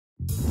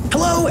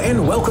Hello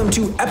and welcome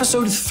to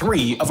episode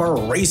 3 of our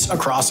race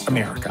across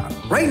America.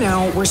 Right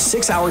now, we're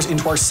 6 hours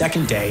into our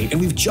second day and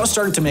we've just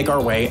started to make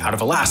our way out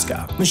of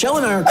Alaska. Michelle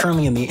and I are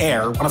currently in the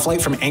air on a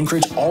flight from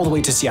Anchorage all the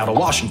way to Seattle,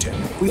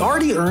 Washington. We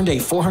already earned a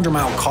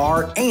 400-mile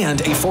car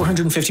and a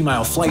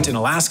 450-mile flight in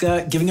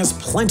Alaska, giving us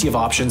plenty of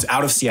options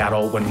out of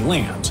Seattle when we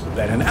land.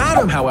 Ben and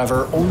Adam,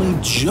 however, only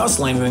just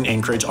landed in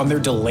Anchorage on their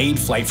delayed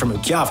flight from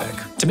Reykjavik.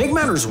 To make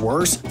matters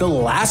worse, the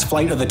last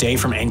flight of the day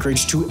from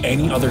Anchorage to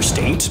any other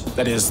state,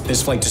 that is,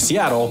 this flight to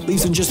Seattle,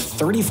 leaves in just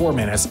 34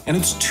 minutes, and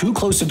it's too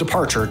close to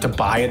departure to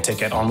buy a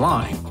ticket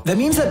online. That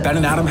means that Ben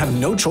and Adam have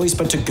no choice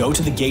but to go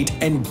to the gate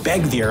and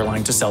beg the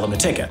airline to sell them a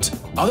ticket.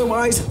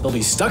 Otherwise, they'll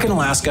be stuck in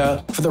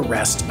Alaska for the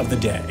rest of the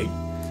day.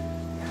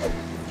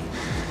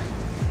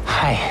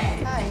 Hi.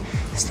 Hi.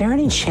 Is there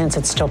any chance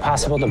it's still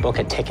possible to book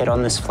a ticket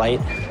on this flight?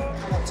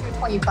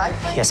 225?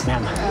 Yes,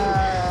 ma'am.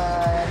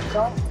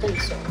 Don't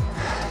think so.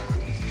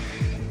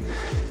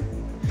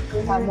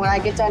 When I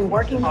get done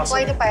working the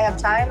flight, if I have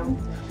time,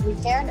 we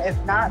can. If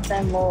not,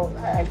 then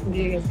I can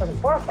do it for the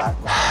 4 o'clock.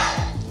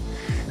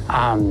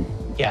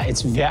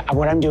 Yeah,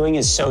 what I'm doing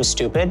is so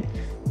stupid,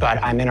 but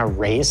I'm in a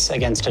race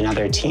against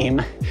another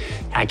team.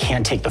 I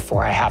can't take the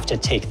 4. I have to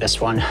take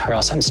this one, or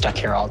else I'm stuck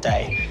here all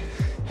day.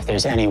 If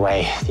there's any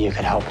way that you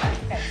could help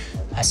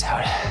us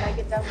out. When I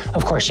get done with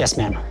Of course, yes,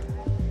 ma'am.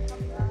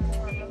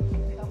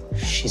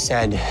 She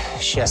said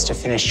she has to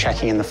finish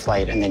checking in the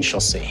flight and then she'll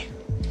see.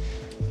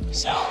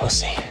 So we'll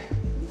see.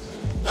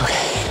 Okay.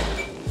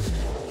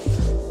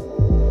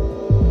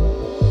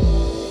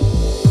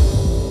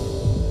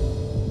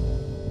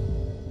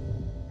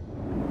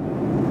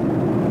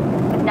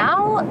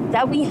 Now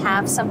that we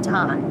have some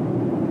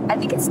time, I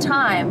think it's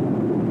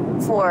time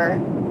for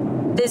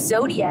the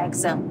zodiac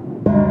zone.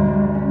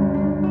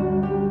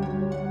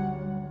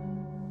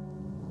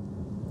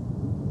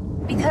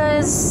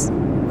 Because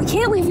we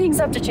can't leave things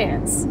up to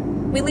chance.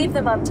 We leave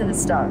them up to the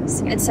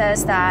stars. It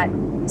says that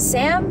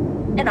Sam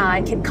and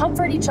I can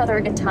comfort each other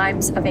in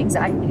times of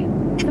anxiety.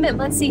 And then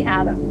let's see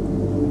Adam.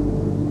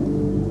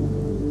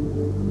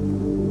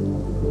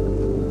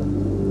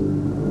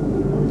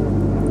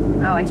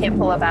 Oh, I can't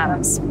pull up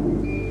Adam's.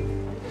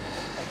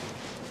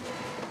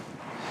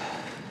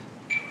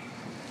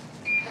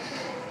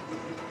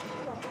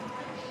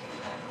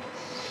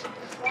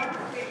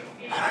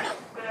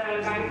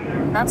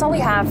 That's all we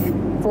have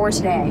for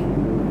today.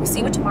 We'll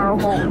see what tomorrow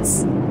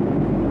holds.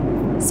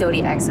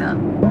 Zodiac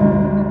Zone.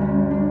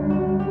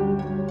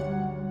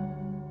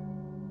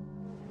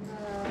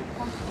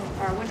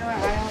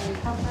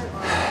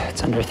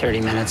 It's under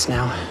 30 minutes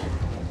now.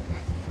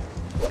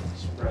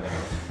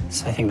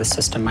 So I think the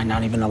system might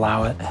not even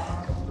allow it.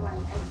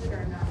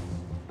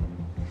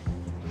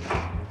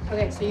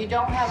 Okay, so you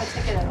don't have a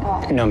ticket at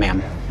all? No,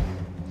 ma'am.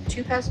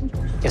 2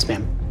 passengers? Yes,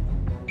 ma'am.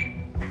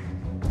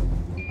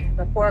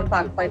 The 4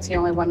 o'clock flight's the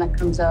only one that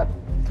comes up.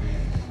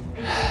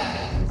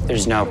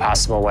 There's no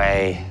possible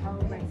way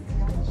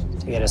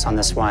to get us on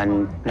this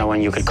one. No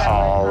one you could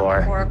call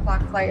or... 4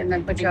 o'clock flight and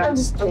then put you on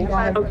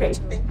standby. Okay.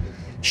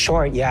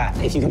 Sure, yeah.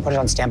 If you can put it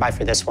on standby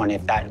for this one,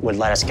 if that would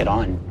let us get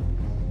on,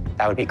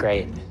 that would be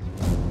great.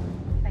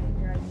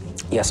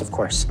 Yes, of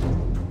course.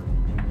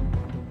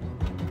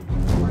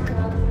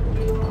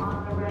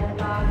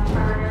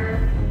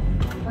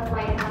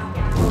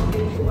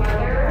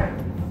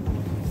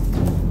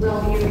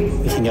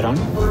 We can get on?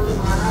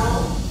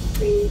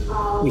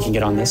 We can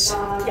get on this?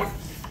 Yeah.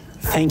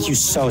 Thank you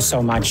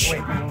so much.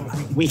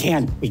 We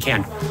can.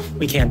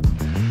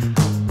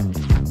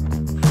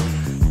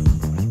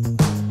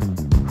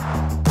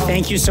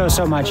 Thank you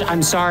so much.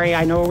 I'm sorry,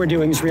 I know what we're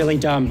doing is really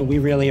dumb, but we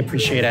really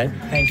appreciate it.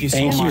 Thank you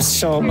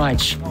so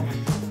much. much.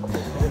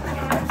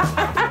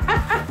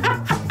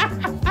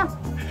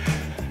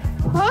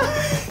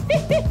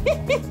 Thank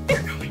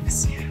you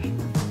so much.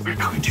 We're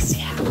going to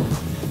Seattle.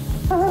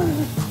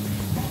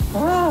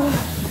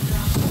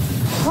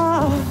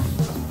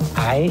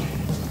 I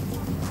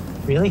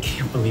really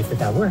can't believe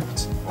that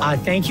worked.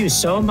 Thank you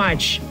so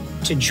much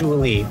to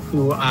Julie,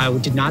 who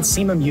did not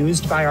seem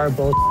amused by our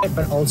bullshit,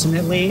 but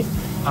ultimately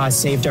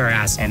saved our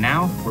ass. And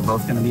now we're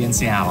both going to be in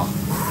Seattle.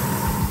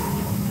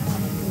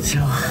 So,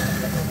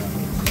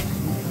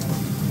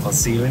 I'll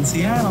see you in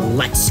Seattle.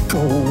 let's go.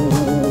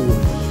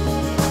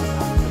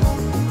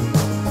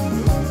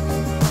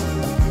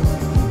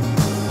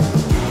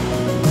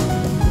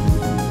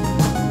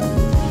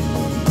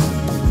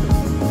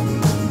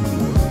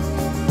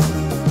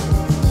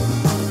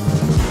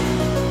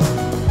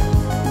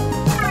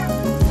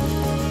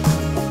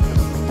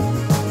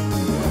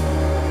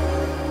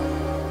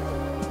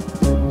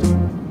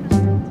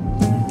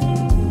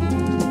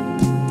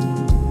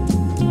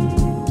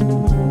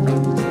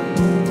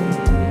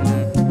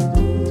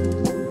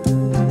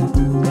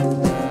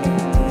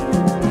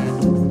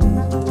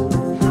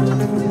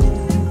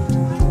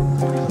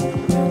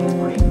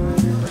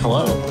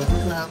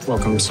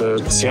 Welcome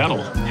to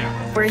Seattle.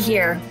 We're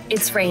here.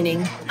 It's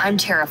raining. I'm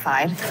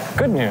terrified.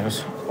 Good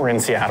news, we're in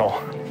Seattle,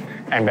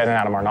 and Ben and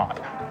Adam are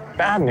not.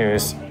 Bad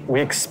news, We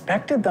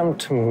expected them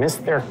to miss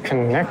their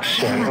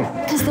connection.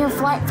 Because their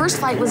first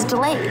flight was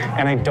delayed.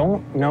 And I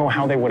don't know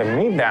how they would have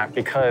made that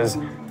because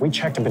we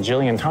checked a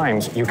bajillion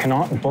times. You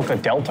cannot book a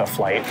Delta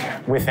flight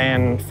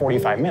within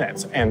 45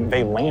 minutes. And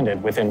they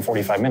landed within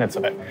 45 minutes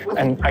of it.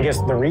 And I guess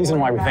the reason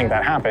why we think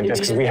that happened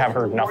is because we have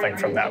heard nothing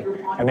from them.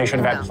 And they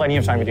should have had plenty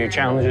of time to do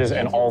challenges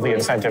and all the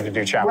incentive to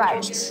do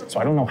challenges. Right. So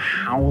I don't know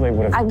how they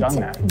would have done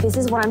that. This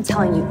is what I'm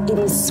telling you. It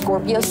is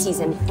Scorpio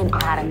season, and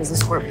Adam is a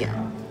Scorpio.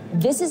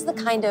 This is the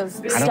kind of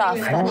stuff that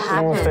happens.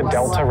 I don't know if the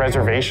Delta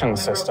reservation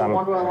system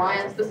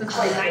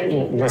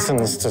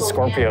listens to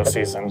Scorpio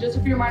season.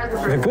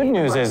 The good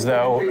news is,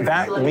 though,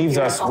 that leaves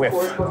us with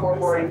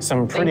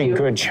some pretty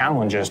good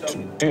challenges to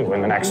do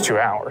in the next 2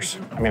 hours.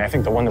 I mean, I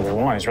think the one that we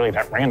want is really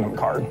that random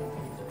card.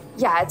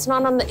 Yeah, it's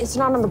not on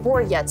the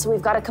board yet, so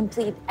we've got to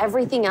complete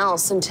everything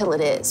else until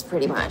it is,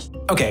 pretty much.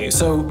 Okay,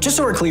 so just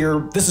so we're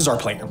clear, this is our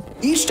plan.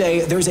 Each day,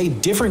 there's a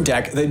different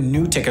deck that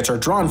new tickets are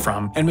drawn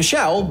from, and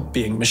Michelle,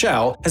 being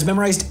Michelle, has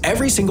memorized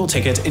every single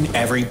ticket in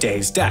every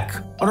day's deck.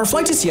 On our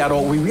flight to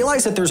Seattle, we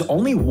realized that there's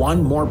only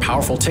one more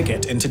powerful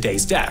ticket in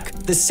today's deck,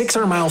 the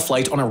 600-mile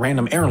flight on a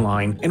random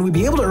airline, and we'd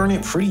be able to earn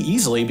it pretty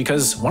easily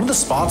because one of the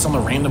spots on the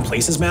random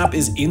places map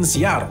is in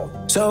Seattle.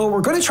 So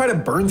we're going to try to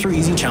burn through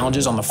easy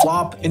challenges on the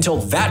flop until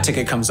that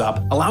ticket comes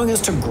up, allowing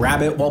us to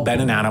grab it while Ben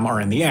and Adam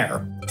are in the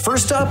air.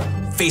 First up,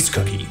 face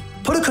cookie.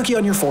 Put a cookie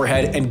on your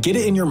forehead and get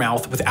it in your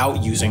mouth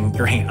without using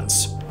your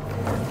hands.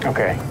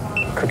 Okay,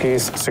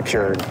 cookies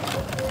secured.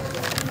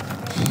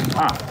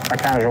 A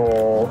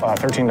casual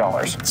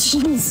 $13.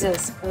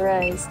 Jesus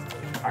Christ.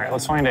 All right,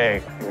 let's find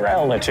a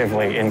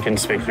relatively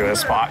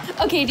inconspicuous spot.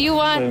 Okay, do you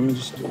want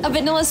a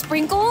vanilla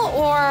sprinkle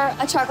or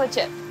a chocolate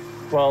chip?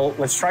 Well,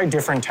 let's try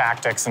different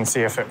tactics and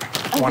see if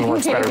one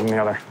works better than the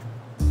other.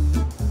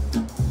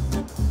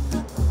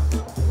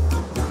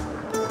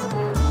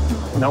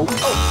 Nope.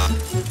 Oh.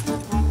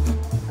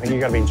 I think you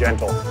gotta be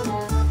gentle.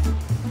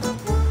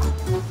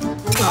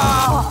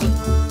 Oh.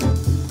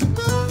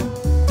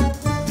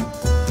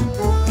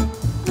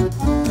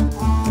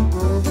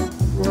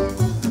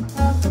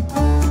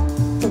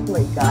 Oh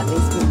my God,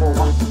 these people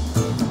want.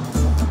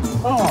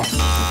 Oh.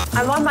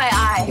 I'm on my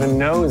eye. The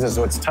nose is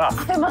what's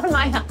tough. I'm on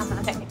my eye.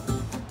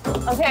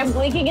 Okay, I'm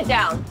blinking it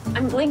down.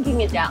 I'm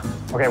blinking it down.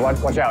 Okay,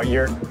 watch out.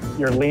 You're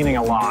leaning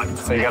a lot,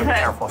 so you gotta be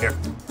careful here.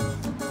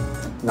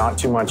 Not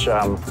too much.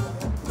 That's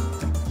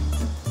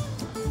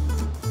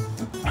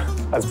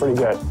pretty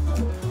good.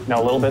 No,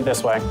 a little bit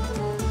this way.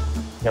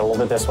 Yeah, a little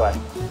bit this way.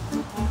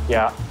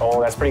 Yeah. Oh,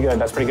 that's pretty good.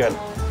 That's pretty good.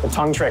 The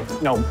tongue trick.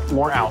 No,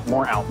 more out,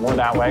 more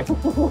that way.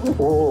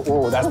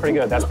 Ooh, that's pretty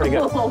good. That's pretty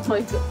good. Oh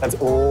my God. That's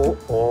oh.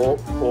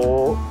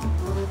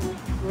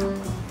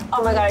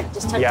 Oh my God, I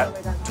just touched it. Yeah,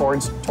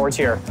 towards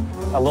here.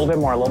 A little bit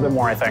more,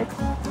 I think.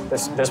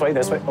 This way.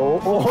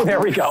 Oh,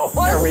 there we go.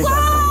 There we go.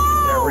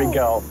 There we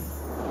go.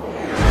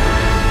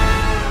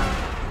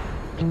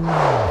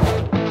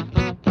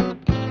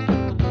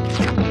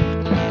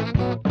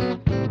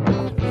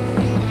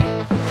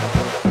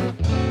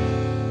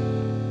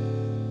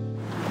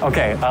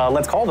 Okay,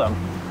 let's call them.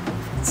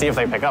 See if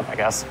they pick up, I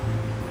guess.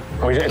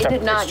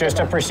 It's just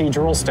a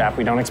procedural step.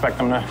 We don't expect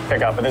them to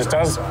pick up, but this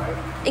does.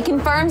 It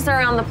confirms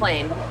they're on the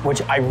plane.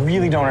 Which I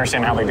really don't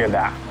understand how they did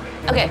that.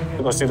 Okay.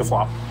 Let's do the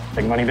flop.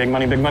 Big money, big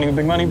money, big money,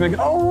 big money, big.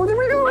 Oh, there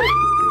we go.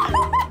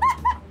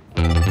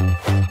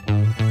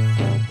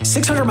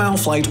 600-mile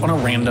flight on a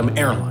random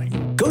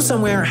airline. Go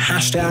somewhere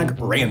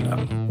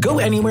 #random. Go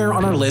anywhere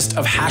on our list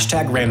of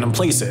 #random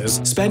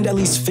places. Spend at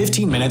least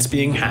 15 minutes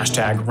being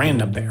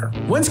 #random there.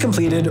 Once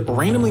completed,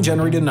 randomly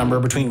generate a number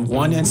between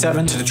 1 and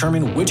 7 to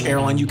determine which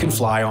airline you can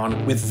fly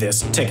on with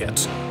this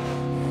ticket.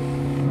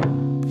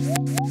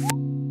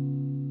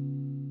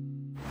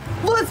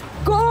 Let's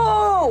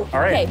go! All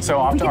right, okay, so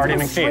off to Artie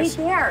McPhee's.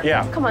 Right there.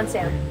 Yeah. Come on,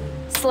 Sam.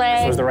 Slay.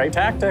 This was the right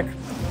tactic.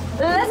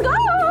 Let's go!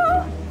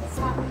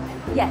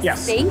 Yes.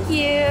 Yes. Thank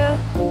you.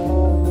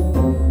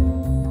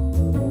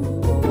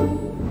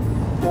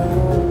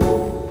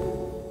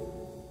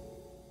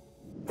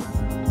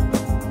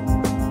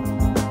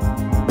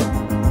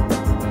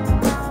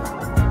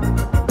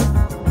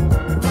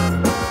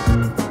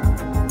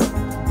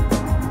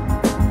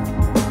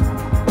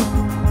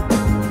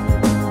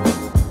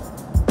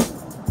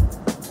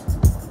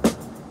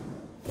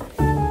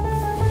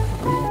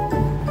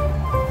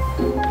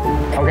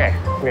 Okay,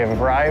 we have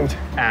arrived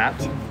at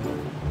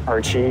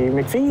Archie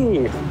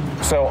McPhee.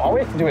 So all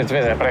we have to do is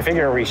visit, but I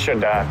figure we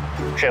should at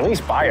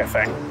least buy a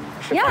thing.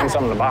 Should find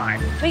something to buy.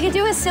 We could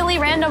do a silly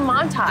random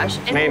montage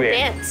and Maybe.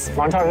 dance.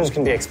 Montages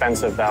can be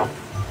expensive though.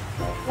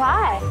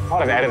 Why? A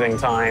lot of editing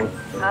time.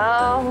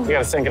 Oh. You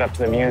gotta sync it up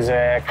to the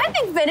music. I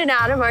think Ben and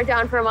Adam are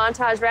down for a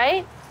montage,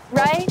 right?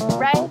 Right?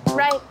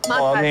 Montage.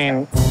 Well, I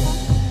mean,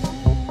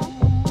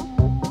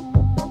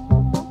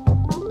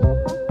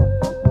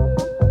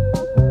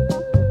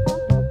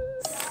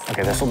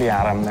 okay, this will be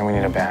Adam, then we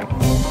need a Ben.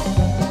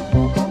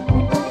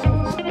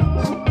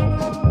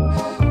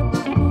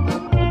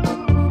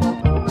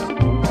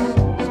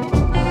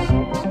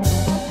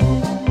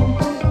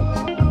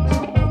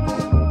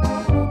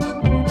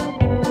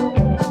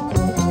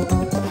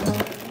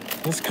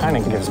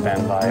 gives Ben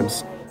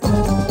vibes.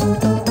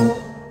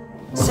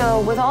 So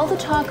with all the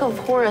talk of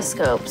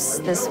horoscopes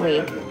this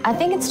week, I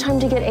think it's time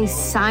to get a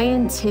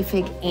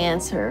scientific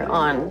answer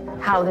on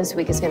how this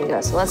week is going to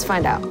go. So let's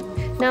find out.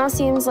 Now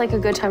seems like a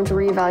good time to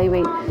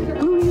reevaluate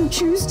who you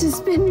choose to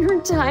spend your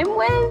time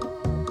with.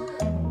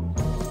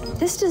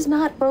 This does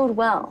not bode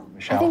well.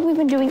 Michelle. I think we've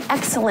been doing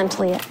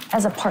excellently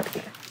as a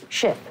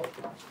partnership,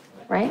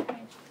 right?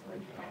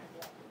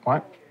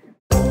 What?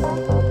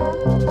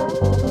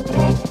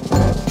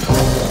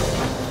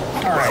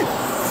 All right.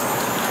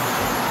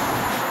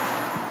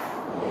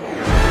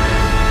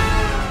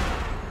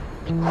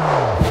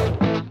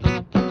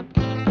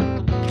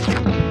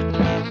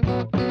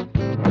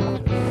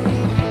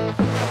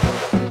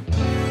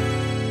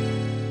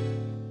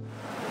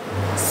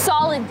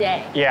 Solid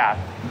day. Yeah,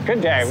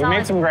 good day. We Solid.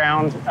 made some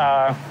ground.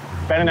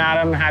 Ben and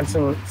Adam had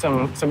some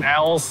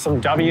L's, some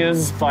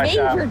W's, but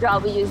Major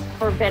W's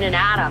for Ben and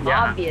Adam,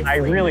 yeah, obviously. I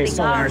really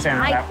still don't Because understand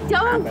how that I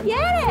don't happened.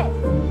 get it.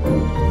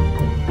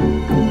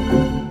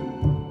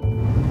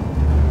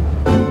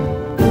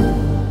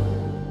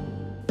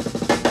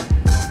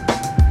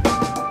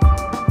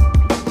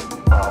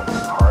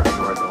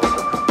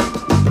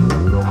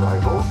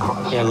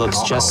 It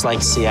looks just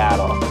like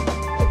Seattle.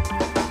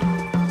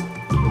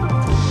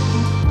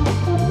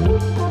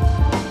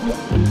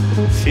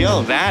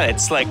 Feel that?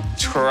 It's like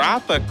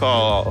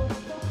tropical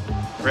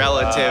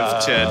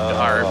relative to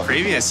our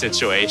previous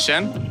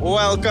situation.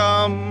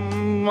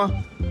 Welcome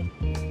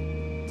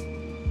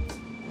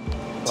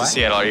to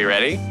Seattle. Are you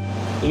ready?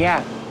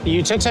 Yeah,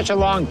 you took such a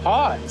long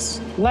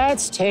pause.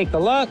 Let's take a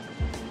look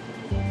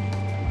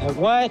at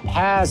what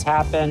has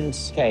happened.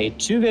 Okay,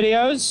 2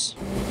 videos.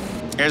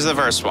 Here's the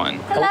first one.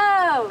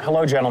 Hello.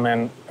 Hello,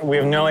 gentlemen. We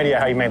have no idea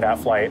how you made that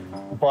flight,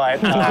 but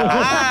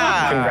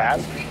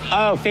congrats.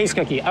 Oh, face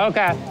cookie.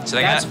 Okay, So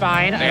they that's got,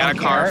 fine. They I got a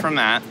don't car care. from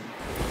that.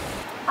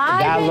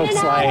 Hi, That Ben looks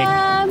and like-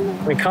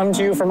 Adam. We come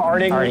to you from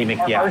Archie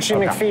yeah,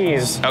 okay.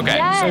 McPhee's. Okay.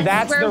 Yes, So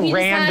that's where the we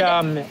just had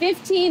random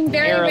 15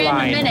 very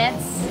airline. random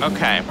minutes.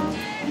 Okay.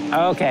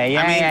 Okay,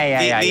 yeah, I mean,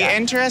 yeah. the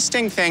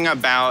interesting thing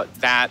about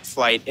that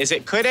flight is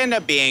it could end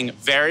up being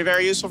very,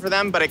 very useful for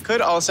them, but it could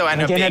also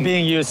end up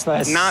being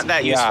useless. not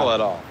that useful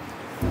at all.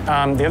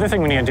 The other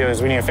thing we need to do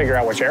is we need to figure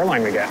out which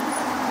airline we get.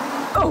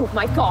 Oh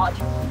my God.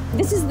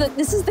 This is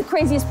the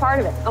craziest part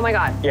of it. Oh my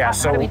God. Yeah,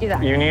 How do we do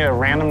that? You need a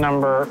random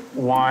number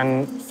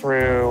 1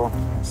 through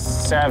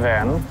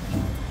 7.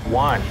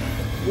 1.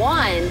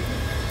 1?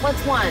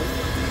 What's 1?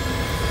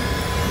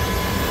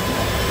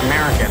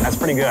 American, that's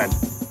pretty good.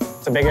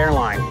 It's a big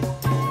airline.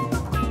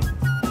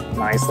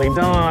 Nicely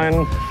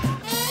done.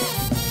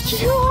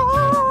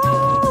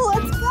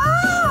 Let's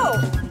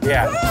go!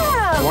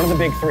 Yeah, one of the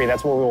big 3,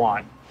 that's what we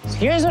want.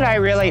 Here's what I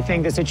really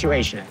think the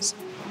situation is.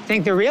 I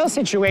think the real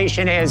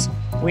situation is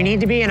we need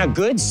to be in a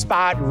good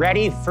spot,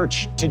 ready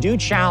to do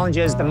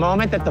challenges the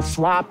moment that the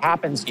flop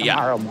happens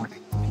tomorrow morning.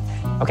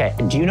 Okay,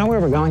 do you know where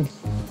we're going?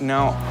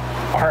 No.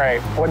 All right,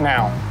 what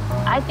now?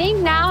 I think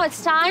now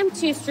it's time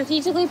to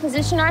strategically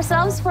position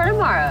ourselves for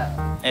tomorrow.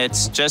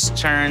 It's just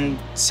turned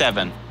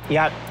 7.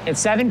 Yep, it's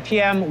 7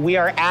 p.m. We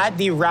are at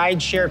the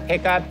rideshare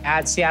pickup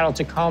at Seattle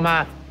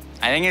Tacoma.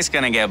 I think it's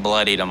gonna get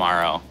bloody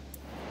tomorrow.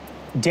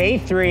 Day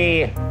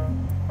 3,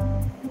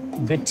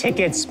 the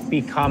tickets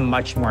become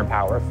much more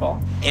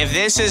powerful. If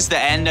this is the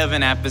end of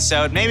an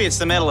episode, maybe it's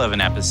the middle of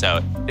an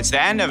episode. If it's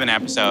the end of an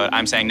episode,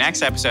 I'm saying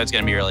next episode's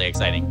gonna be really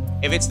exciting.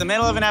 If it's the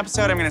middle of an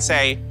episode, I'm gonna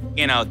say,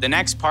 you know, the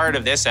next part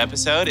of this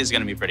episode is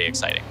gonna be pretty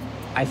exciting.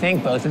 I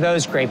think both of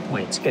those great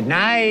points. Good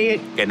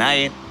night. Good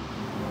night.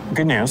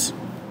 Good news.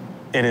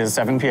 It is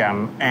 7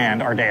 p.m.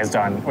 and our day is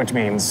done, which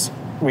means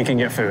we can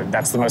get food.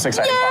 That's the most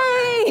exciting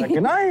part.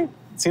 Good night.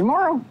 See you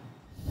tomorrow.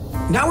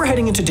 Now we're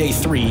heading into day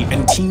 3,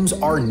 and teams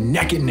are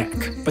neck and neck.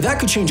 But that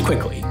could change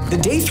quickly. The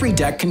day 3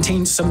 deck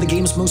contains some of the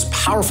game's most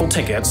powerful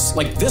tickets,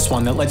 like this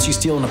one that lets you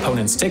steal an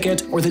opponent's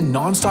ticket, or the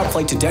non-stop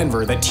flight to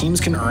Denver that teams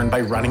can earn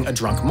by running a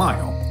drunk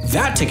mile.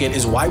 That ticket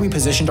is why we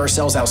positioned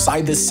ourselves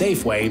outside this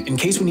Safeway in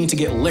case we need to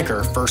get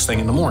liquor first thing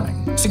in the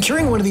morning.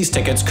 Securing one of these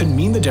tickets could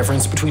mean the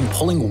difference between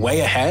pulling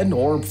way ahead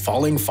or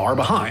falling far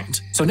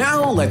behind. So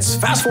now let's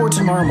fast forward to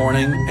tomorrow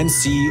morning and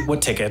see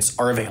what tickets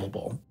are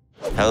available.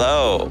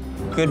 Hello.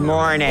 Good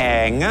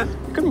morning.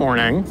 Good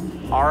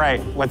morning. All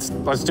right, let's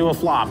do a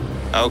flop.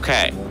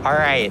 Okay. All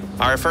right.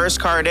 Our first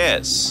card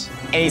is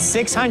A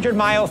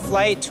 600-mile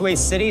flight to a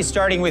city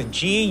starting with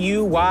G,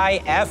 U,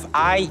 Y, F,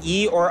 I,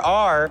 E, or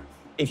R.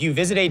 If you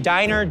visit a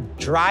diner,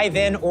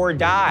 drive-in, or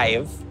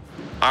dive.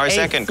 our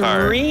second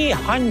card. A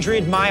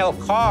 300-mile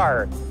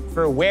car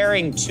for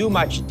wearing too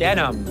much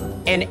denim.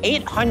 An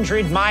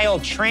 800-mile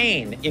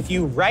train if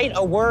you write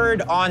a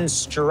word on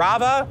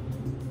Strava.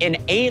 An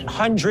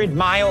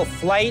 800-mile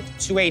flight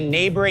to a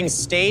neighboring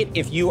state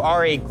if you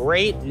are a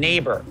great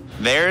neighbor.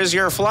 There's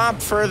your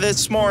flop for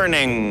this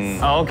morning.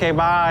 Okay,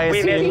 bye.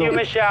 We miss you,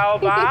 Michelle.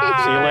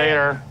 Bye. See you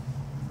later.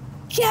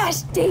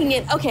 Gosh, dang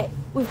it. Okay,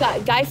 we've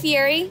got Guy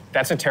Fieri.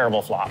 That's a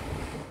terrible flop.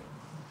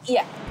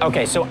 Yeah.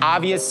 Okay, so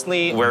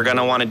obviously We're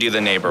gonna want to do the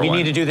neighbor we one.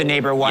 need to do the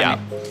neighbor one Yeah.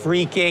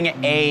 freaking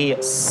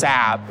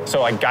ASAP. So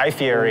like Guy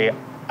Fieri,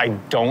 I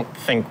don't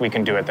think we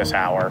can do it this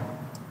hour.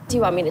 Do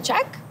you want me to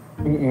check?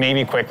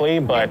 Maybe quickly,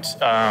 but...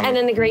 and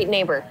then the Great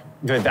Neighbor.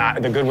 The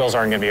Goodwills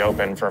aren't going to be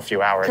open for a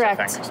few hours,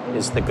 Correct. I think.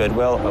 Is the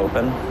Goodwill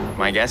open?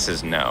 My guess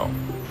is no.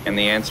 And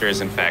the answer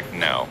is, in fact,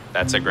 no.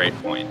 That's a great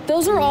point.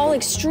 Those are all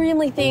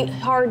extremely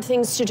hard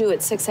things to do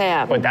at 6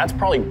 a.m. But that's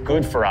probably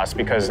good for us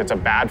because it's a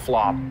bad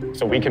flop,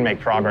 so we can make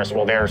progress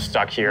while they're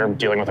stuck here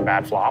dealing with a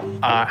bad flop.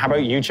 How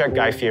about you check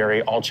Guy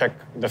Fieri? I'll check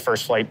the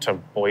first flight to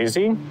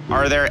Boise.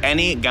 Are there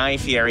any Guy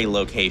Fieri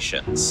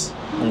locations?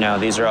 No,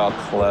 these are all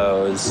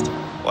closed.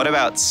 What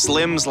about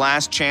Slim's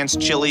Last Chance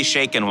Chili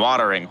Shake and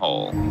Watering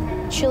Hole?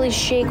 Chili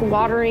Shake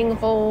Watering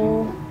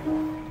Hole.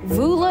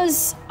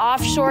 Vula's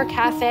Offshore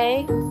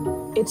Cafe.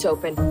 It's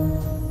open.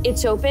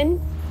 It's open.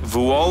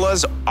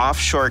 Vuola's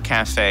Offshore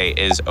Cafe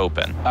is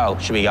open. Oh,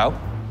 should we go?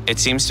 It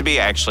seems to be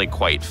actually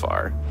quite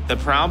far. The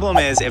problem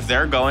is, if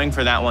they're going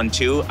for that one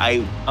too,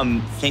 I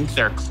think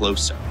they're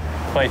closer.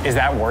 But is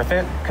that worth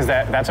it? Because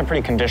that's a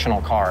pretty conditional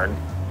card.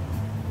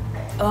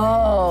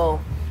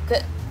 Oh.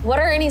 What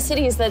are any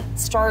cities that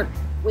start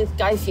with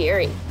Guy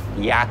Fieri?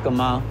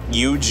 Yakima.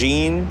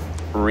 Eugene,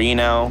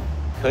 Reno.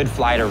 Could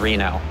fly to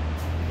Reno.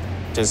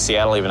 Does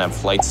Seattle even have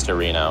flights to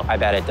Reno? I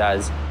bet it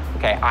does.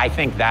 Okay, I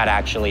think that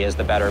actually is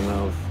the better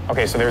move.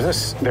 Okay, so there's a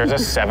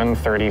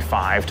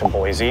 7:35 to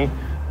Boise,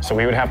 so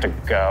we would have to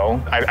go.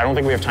 I don't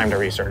think we have time to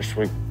research.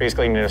 We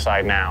basically need to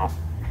decide now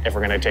if we're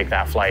gonna take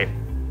that flight.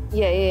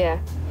 Yeah.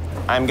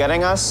 I'm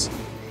getting us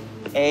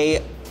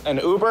an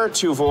Uber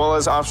to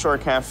Vuola's Offshore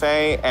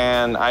Cafe,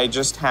 and I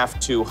just have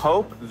to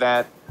hope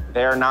that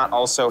they're not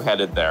also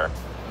headed there.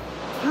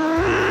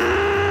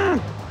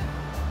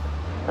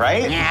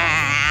 Right?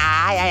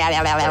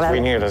 We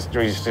need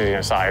to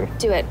decide.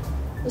 Do it.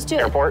 Let's do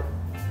it. Airport?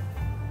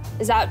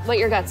 Is that what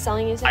your gut's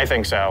telling you? I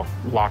think so.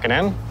 Lock it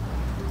in?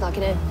 Lock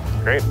it in.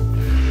 Great.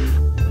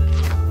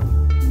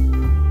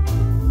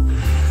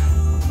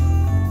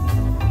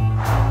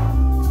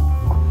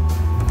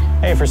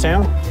 Hey, for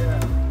Sam.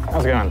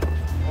 How's it going?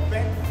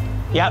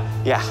 Yep.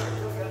 Yeah.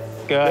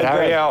 Good. How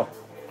are you?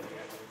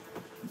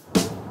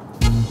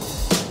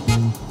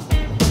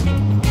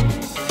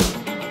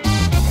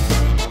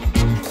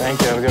 Thank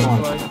you. Have a good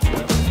one.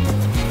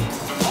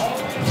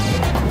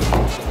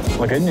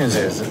 The good news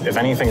is, if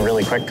anything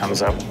really quick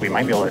comes up, we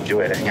might be able to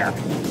do it in here.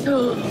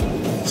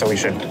 So we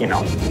should,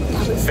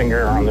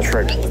 finger on the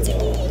trigger.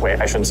 Wait,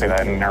 I shouldn't say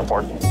that in an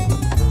airport.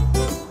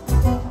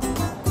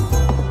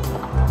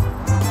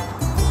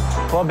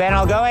 Well, Ben,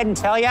 I'll go ahead and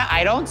tell you,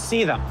 I don't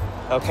see them.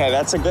 Okay,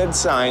 that's a good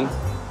sign.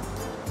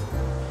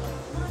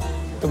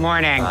 Good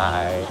morning.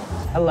 Hi.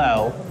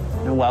 Hello,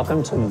 and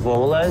welcome to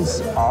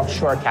Vuola's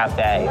Offshore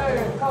Cafe,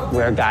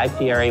 where Guy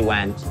Fieri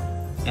went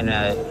in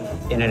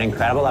an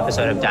incredible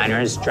episode of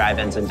Diners,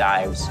 Drive-Ins, and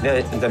Dives.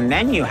 The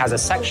menu has a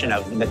section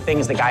of the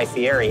things that Guy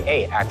Fieri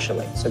ate,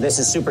 actually. So this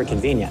is super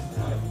convenient.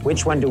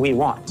 Which one do we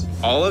want?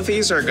 All of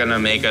these are gonna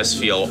make us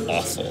feel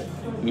awful.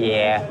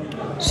 Yeah.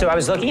 So I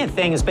was looking at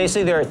things.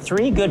 Basically, there are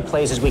 3 good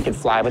places we could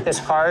fly with this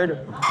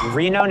card: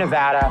 Reno,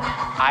 Nevada,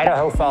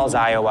 Idaho Falls,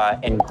 Iowa,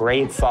 and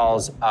Great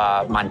Falls,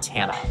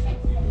 Montana.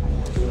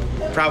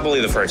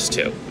 Probably the first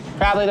 2.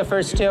 Probably the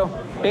first 2.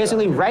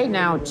 Basically, right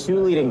now, 2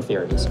 leading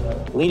theories.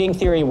 Leading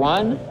theory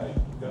 1,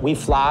 we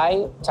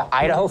fly to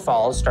Idaho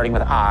Falls, starting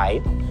with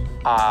I,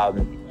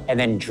 and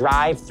then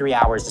drive 3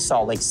 hours to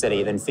Salt Lake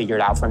City, then figure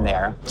it out from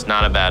there. It's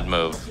not a bad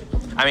move.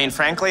 I mean,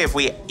 frankly,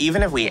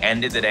 even if we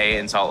ended the day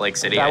in Salt Lake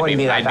City, I'd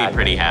be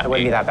pretty happy. It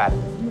wouldn't be that bad.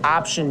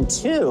 Option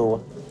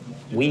 2,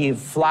 we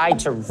fly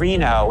to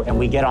Reno and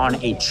we get on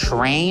a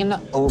train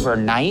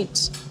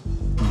overnight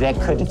that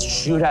could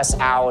shoot us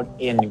out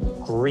in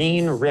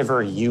Green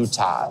River,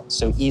 Utah,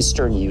 so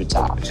eastern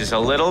Utah. Which is a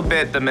little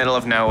bit the middle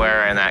of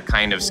nowhere, and that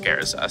kind of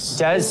scares us.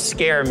 Does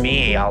scare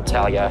me, I'll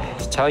tell you.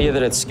 Tell you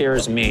that it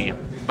scares me.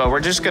 But we're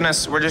just gonna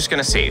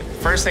see.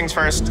 First things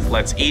first,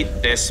 let's eat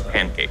this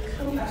pancake.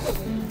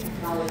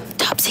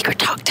 Top secret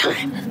talk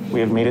time. We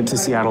have made it to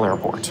Seattle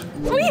Airport.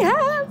 We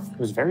have. It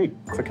was very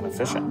quick and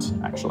efficient,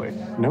 actually.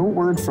 No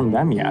word from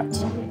them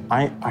yet.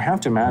 I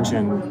have to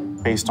imagine,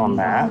 based on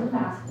that,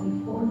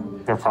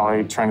 they're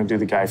probably trying to do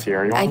the Guy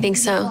Fieri one. I think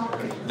so.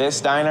 This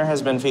diner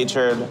has been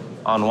featured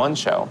on one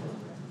show,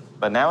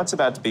 but now it's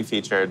about to be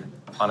featured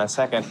on a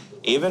second,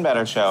 even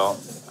better show.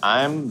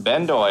 I'm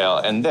Ben Doyle,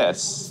 and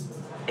this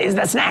is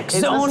the Snack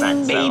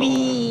Zone,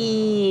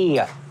 baby!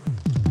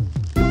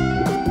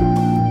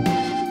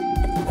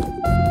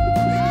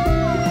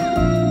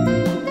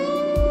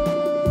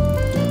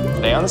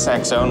 Today on the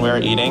Snack Zone, we're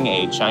eating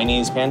a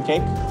Chinese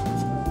pancake.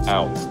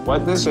 Oh,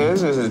 what this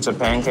is it's a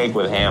pancake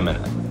with ham in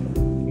it.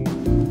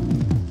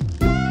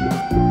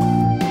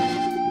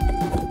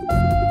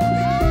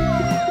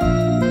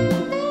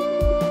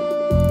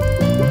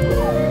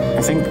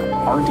 I think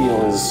our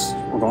deal is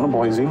we're going to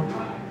Boise.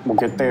 We'll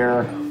get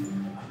there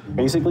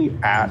basically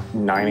at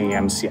 9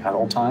 a.m.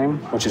 Seattle time,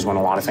 which is when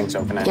a lot of things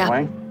open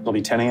anyway. It'll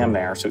be 10 a.m.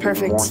 there, so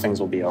even more things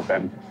will be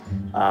open.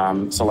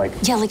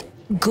 Yeah, like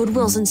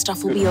Goodwills and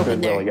stuff will be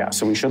open there. Yeah,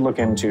 so we should look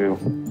into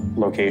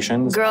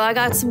locations. Girl, I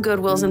got some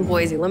Goodwills in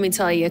Boise, let me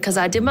tell you, because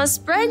I did my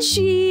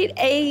spreadsheet.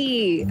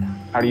 Hey.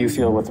 How do you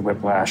feel with the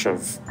whiplash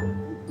of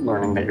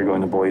learning that you're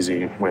going to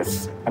Boise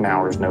with an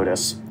hour's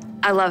notice?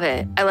 I love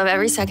it. I love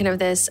every second of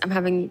this. I'm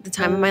having the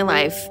time of my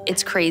life.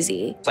 It's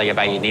crazy. It's like if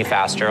I eat any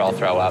faster, I'll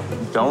throw up.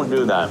 Don't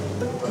do that.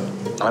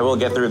 I will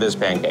get through this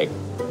pancake.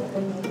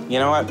 You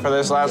know what? For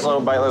this last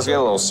little bite, let's get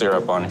a little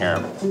syrup on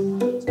here.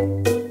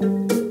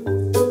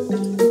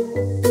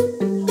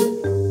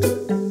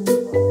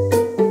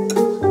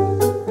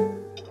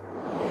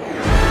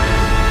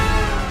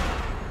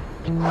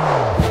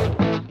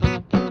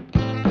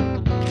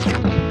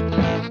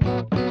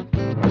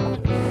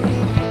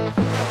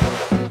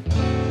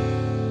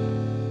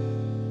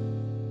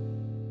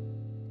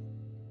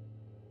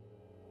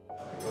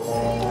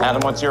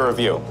 Adam, what's your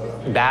review?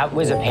 That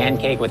was a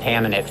pancake with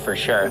ham in it for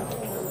sure.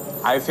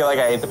 I feel like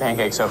I ate the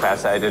pancake so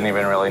fast that I didn't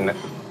even really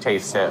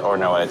taste it or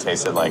know what it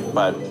tasted like,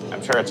 but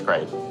I'm sure it's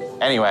great.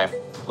 Anyway,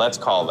 let's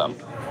call them.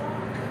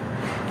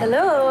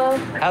 Hello.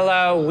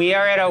 Hello, we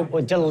are at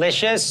a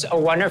delicious, a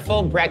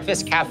wonderful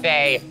breakfast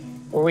cafe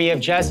where we have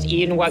just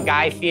eaten what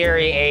Guy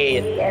Fieri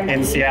ate.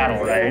 In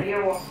Seattle, right?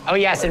 Oh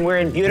yes, and we're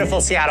in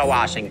beautiful Seattle,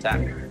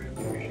 Washington.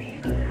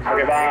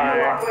 Okay,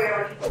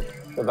 bye.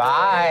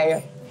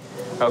 Goodbye.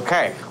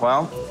 Okay,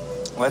 well,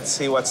 let's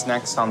see what's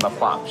next on the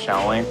flop,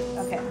 shall we?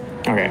 Okay.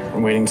 Okay,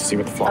 I'm waiting to see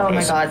what the flop Oh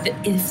my is. God,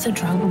 if the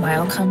drug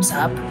mile comes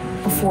up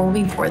before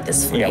we board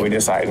this flight. Yeah, we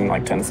decide in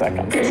like 10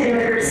 seconds.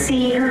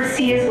 C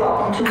is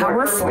welcome to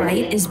Our board.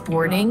 flight is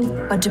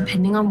boarding, but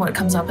depending on what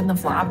comes up in the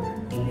flop,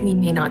 we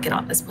may not get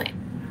on this plane.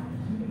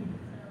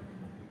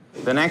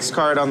 The next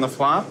card on the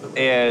flop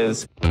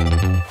is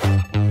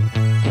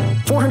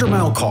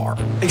 400-mile car.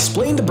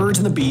 Explain the birds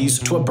and the bees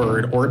to a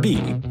bird or a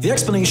bee. The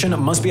explanation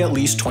must be at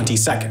least 20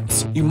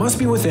 seconds. You must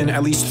be within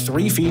at least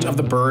 3 feet of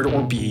the bird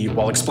or bee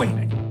while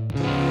explaining.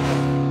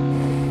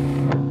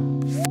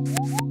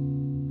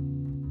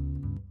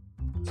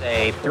 It's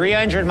a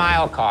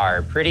 300-mile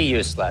car, pretty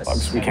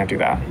useless. We can't do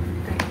that.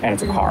 And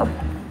it's a car.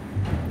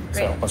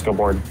 So let's go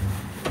board.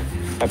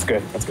 That's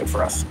good. That's good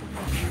for us.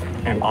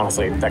 And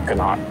honestly, that could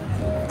not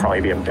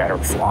probably be a better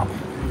flop.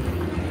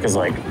 Because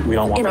like we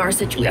don't want In our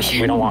situation.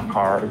 Yeah, we don't want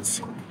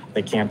cards.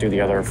 They can't do the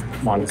other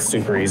ones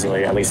super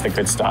easily, at least the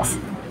good stuff.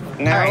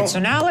 now. All right, so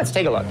now let's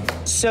take a look.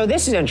 So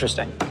this is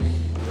interesting.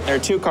 There are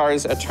 2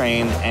 cars, a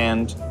train,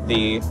 and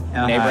the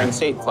neighboring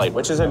state flight,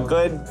 which is a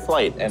good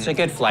flight. And It's a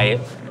good flight.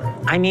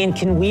 I mean,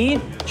 can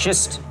we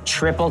just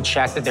triple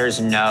check that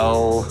there's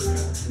nothing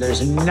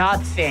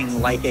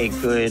like a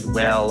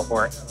Goodwill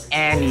or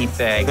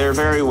anything? there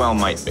very well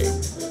might be.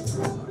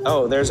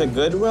 Oh, there's a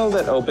Goodwill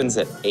that opens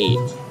at 8.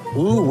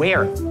 Ooh,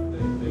 where?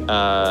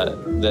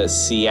 The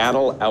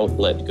Seattle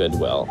Outlet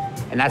Goodwill.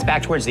 And that's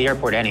back towards the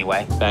airport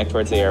anyway. Back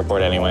towards the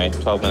airport anyway,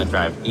 12-minute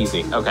drive,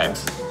 easy. Okay,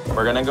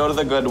 we're gonna go to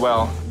the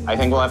Goodwill. I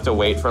think we'll have to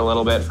wait for a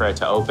little bit for it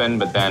to open,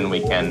 but then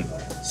we can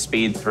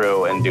speed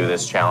through and do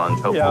this challenge,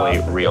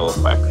 hopefully real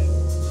quick.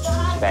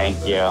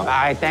 Thank you.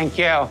 Bye, thank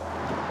you.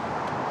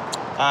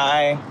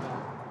 Bye.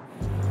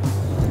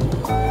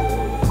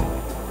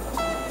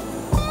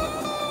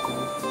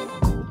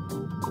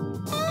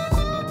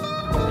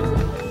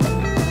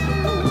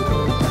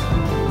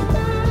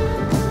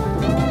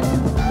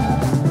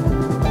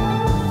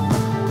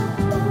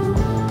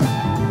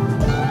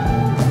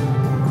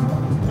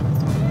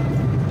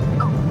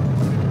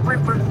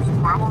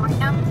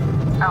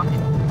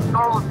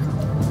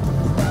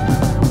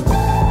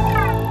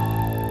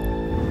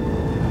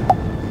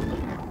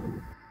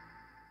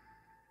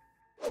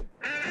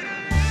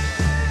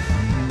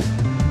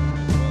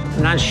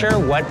 I'm not sure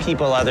what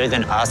people other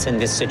than us in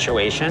this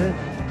situation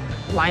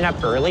line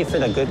up early for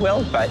the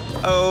Goodwill, but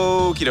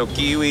Okie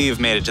dokie, we've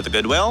made it to the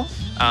Goodwill,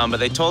 but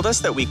they told us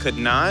that we could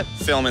not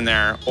film in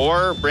there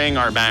or bring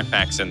our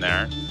backpacks in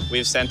there.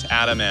 We've sent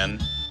Adam in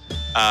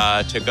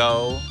to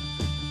go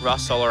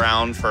rustle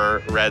around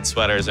for red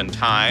sweaters and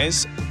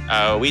ties.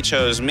 We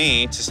chose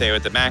me to stay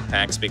with the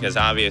backpacks because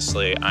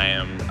obviously I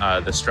am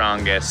the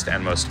strongest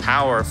and most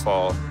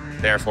powerful,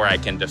 therefore I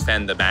can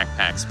defend the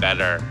backpacks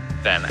better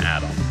than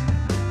Adam.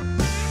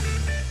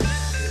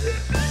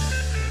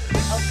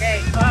 Okay,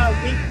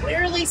 we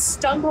clearly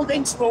stumbled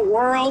into a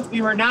world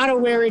we were not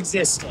aware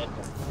existed.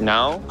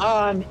 No?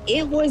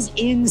 It was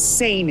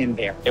insane in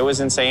there. It was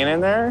insane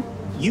in there?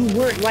 You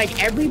were,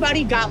 like,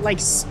 everybody got, like,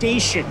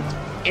 stationed,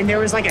 and there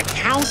was, like, a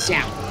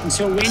countdown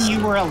until when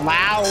you were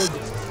allowed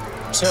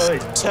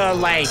to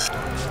like,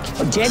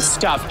 get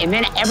stuff, and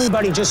then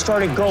everybody just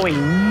started going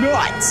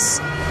nuts,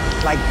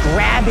 like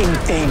grabbing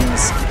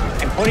things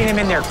and putting them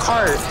in their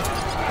cart.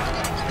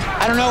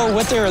 I don't know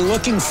what they were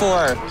looking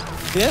for.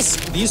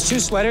 These 2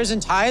 sweaters and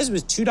ties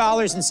was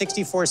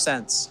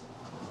 $2.64.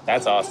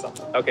 That's awesome.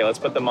 Okay, let's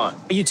put them on.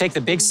 you take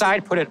the big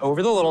side, put it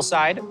over the little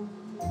side,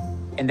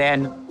 and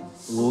then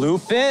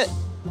loop it.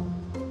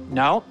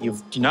 No,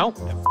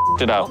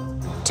 F***ed it up.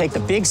 Take the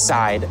big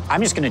side.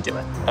 I'm just gonna do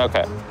it.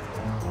 Okay.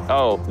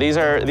 Oh, these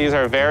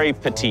are very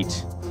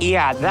petite.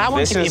 Yeah, that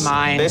one can be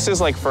mine. This is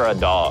like for a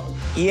dog.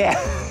 Yeah,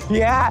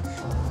 Yeah.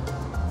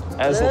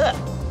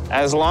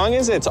 As long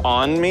as it's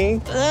on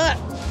me.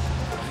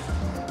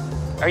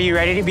 Are you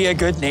ready to be a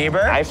good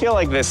neighbor? I feel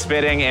like the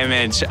spitting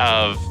image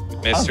of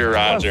Mr.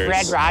 Rogers.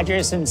 Fred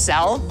Rogers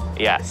himself?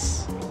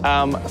 Yes.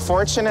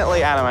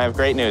 Fortunately, Adam, I have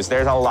great news.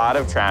 There's a lot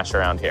of trash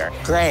around here.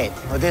 Great.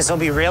 Well, this will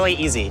be really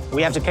easy.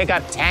 We have to pick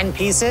up 10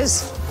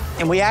 pieces,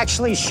 and we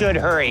actually should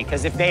hurry,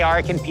 because if they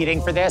are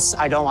competing for this,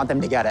 I don't want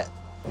them to get it.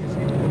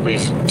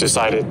 We've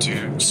decided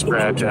to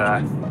spread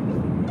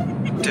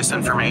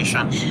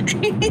disinformation.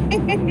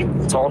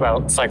 It's all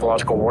about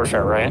psychological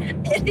warfare, right?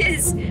 It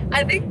is.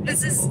 I think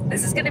this is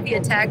going to be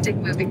a tactic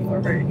moving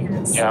forward.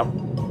 Yes. Yeah.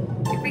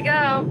 Here we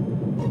go.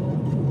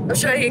 Or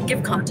should I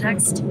give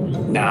context?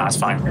 Nah, it's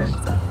fine.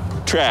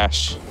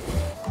 Trash.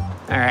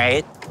 All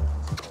right.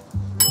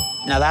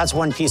 Now that's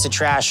one piece of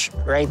trash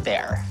right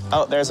there.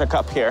 Oh, there's a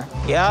cup here.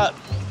 Yep.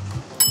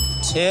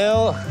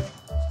 2,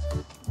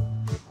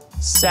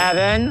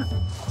 7.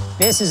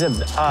 This is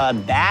a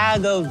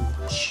bag of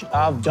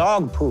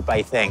dog poop,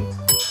 I think.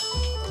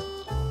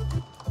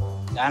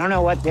 I don't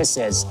know what this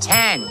is.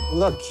 10.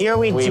 Look, here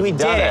we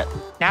did it.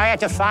 Now we have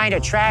to find a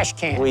trash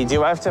can. We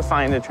do have to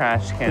find a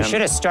trash can. We should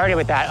have started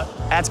with that.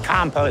 That's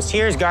compost.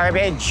 Here's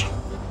garbage.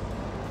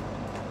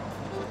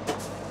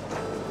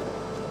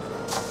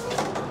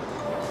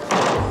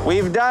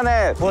 We've done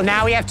it. Well,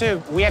 now we have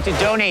to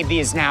donate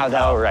these now,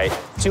 though. Oh, right.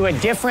 To a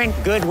different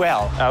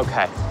Goodwill.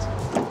 Okay.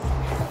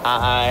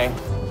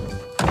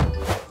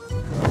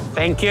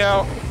 Thank you.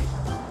 I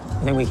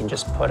think we can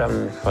just put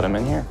them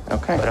in here.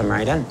 Okay. Put them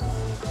right in.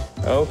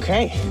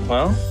 Okay.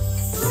 Well.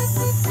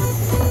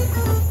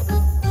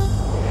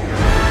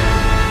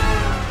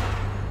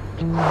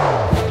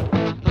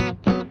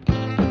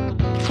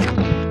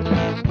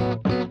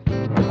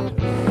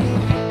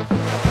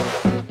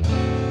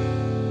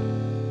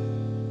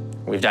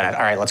 We've done it.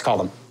 All right, let's call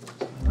them.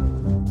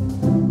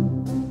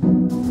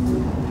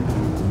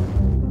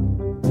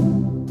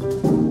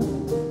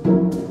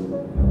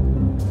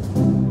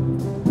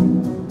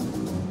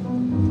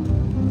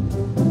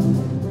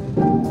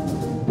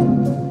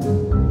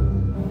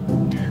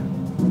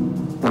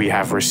 We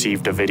have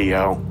received a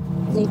video.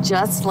 We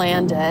just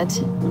landed.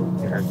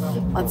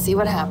 Let's see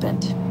what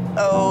happened.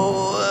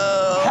 Hello,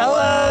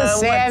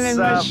 Sam and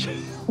Michelle.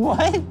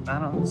 What? I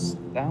don't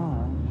stop.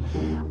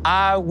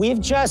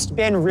 We've just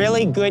been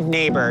really good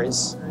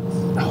neighbors.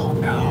 Oh,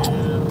 no.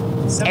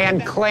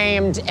 And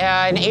claimed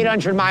an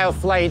 800-mile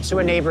flight to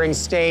a neighboring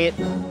state.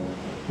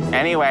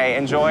 Anyway,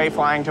 enjoy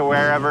flying to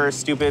wherever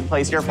stupid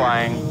place you're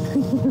flying.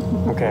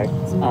 Okay,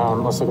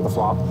 let's look at the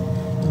flop.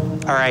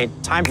 All right,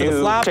 time for the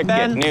flop,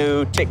 then.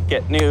 New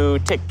ticket, new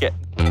ticket.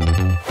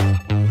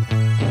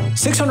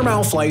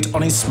 600-mile flight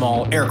on a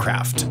small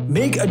aircraft.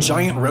 Make a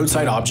giant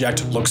roadside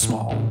object look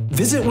small.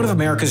 Visit one of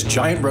America's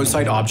giant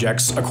roadside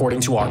objects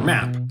according to our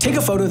map. Take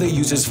a photo that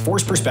uses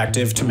forced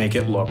perspective to make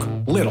it look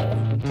little.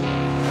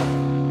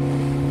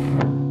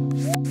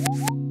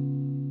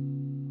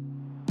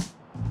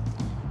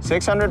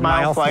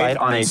 $600-mile flight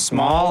on a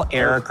small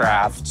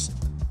aircraft.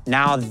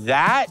 Now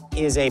that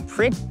is a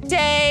pretty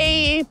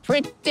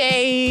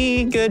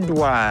good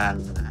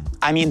one.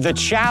 I mean, the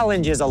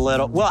challenge is a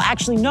little, well,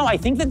 actually, no, I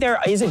think that there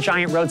is a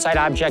giant roadside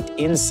object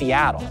in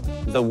Seattle.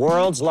 The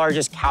world's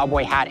largest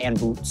cowboy hat and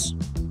boots.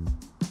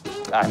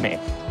 I mean.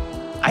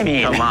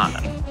 Come on.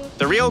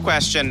 The real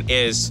question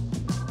is,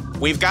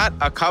 we've got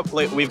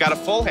a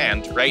full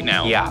hand right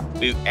now. Yeah.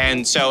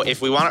 And so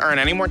if we want to earn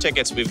any more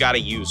tickets, we've got to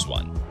use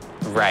one.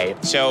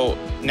 Right. So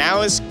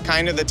now is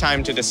kind of the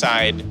time to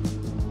decide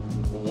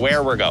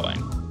where we're going.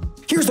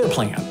 Here's their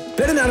plan.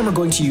 Ben and Adam are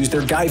going to use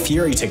their Guy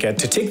Fieri ticket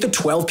to take the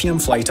 12 p.m.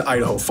 flight to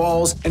Idaho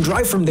Falls and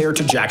drive from there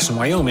to Jackson,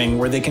 Wyoming,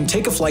 where they can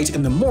take a flight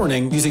in the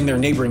morning using their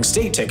neighboring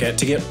state ticket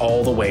to get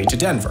all the way to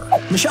Denver.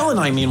 Michelle and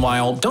I,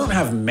 meanwhile, don't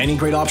have many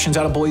great options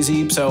out of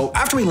Boise, so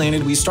after we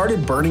landed, we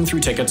started burning through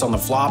tickets on the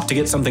flop to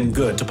get something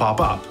good to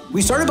pop up.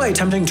 We started by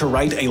attempting to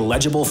write a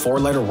legible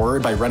 4-letter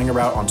word by running a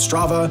route on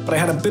Strava, but I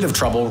had a bit of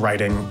trouble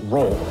writing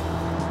roll.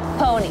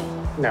 Pony.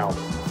 No.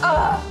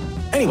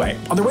 Anyway,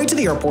 on their way to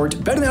the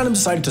airport, Ben and Adam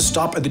decided to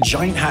stop at the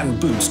Giant Hat and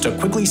Boots to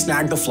quickly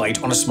snag the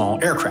flight on a small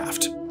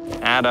aircraft.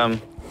 Adam.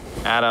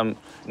 No,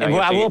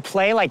 we'll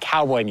play like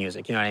cowboy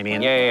music, you know what I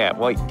mean? Yeah.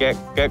 Well, get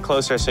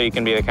closer so you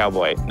can be the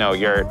cowboy. No,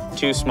 you're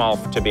too small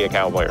to be a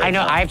cowboy right I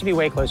know, now. I have to be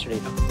way closer to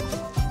you.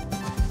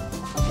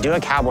 Do a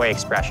cowboy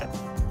expression.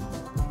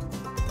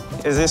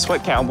 Is this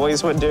what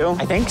cowboys would do?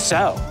 I think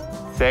so.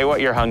 Say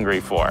what you're hungry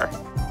for.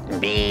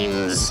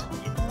 Beans.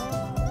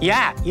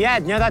 Yeah,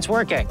 no, that's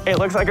working. It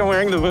looks like I'm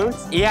wearing the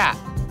boots? Yeah.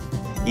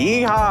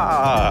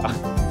 Yeehaw!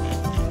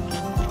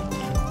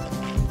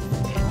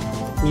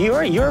 You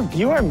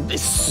are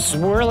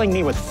swirling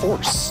me with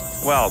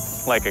force. Well,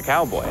 like a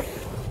cowboy.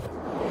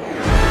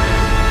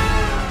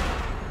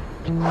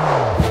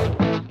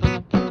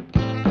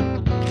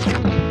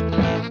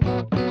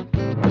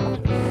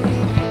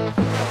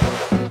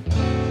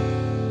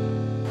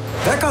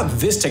 That got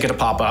this ticket to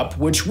pop up,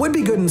 which would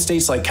be good in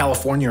states like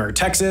California or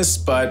Texas,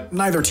 but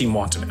neither team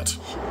wanted it.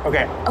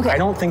 Okay. I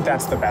don't think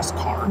that's the best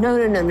car.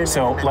 No.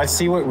 So let's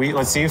see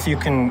if we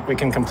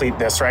can complete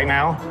this right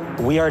now.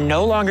 We are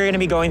no longer gonna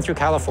be going through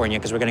California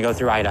because we're gonna go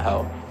through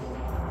Idaho.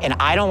 And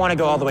I don't wanna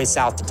go all the way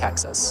south to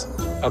Texas.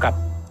 Okay,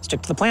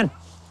 stick to the plan.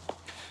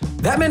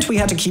 That meant we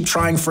had to keep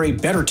trying for a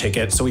better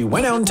ticket, so we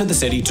went out into the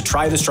city to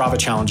try the Strava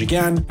challenge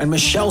again, and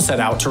Michelle set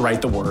out to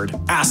write the word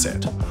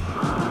acid.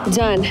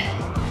 Done.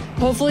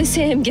 Hopefully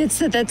Sam gets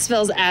that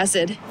spells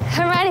acid.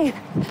 I'm ready.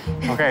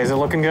 Okay, is it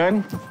looking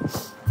good?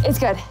 It's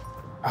good.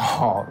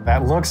 Oh,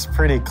 that looks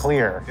pretty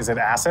clear. Is it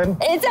acid?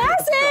 It's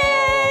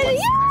acid!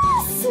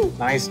 Yes!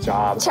 Nice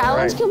job.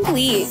 Challenge All right.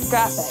 complete.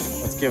 Graphic.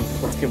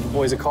 Let's give the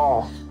boys a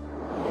call.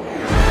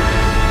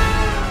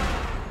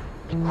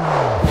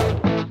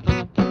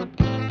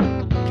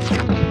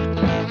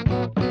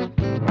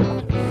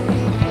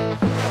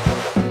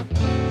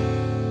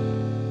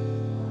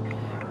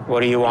 What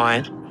do you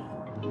want?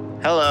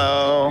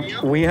 Hello.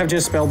 We have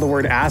just spelled the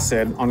word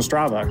acid on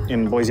Strava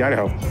in Boise,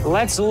 Idaho.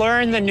 Let's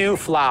learn the new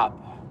flop.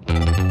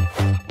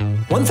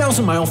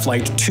 1,000-mile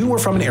flight to or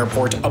from an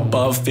airport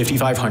above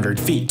 5,500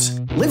 feet.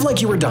 Live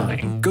like you were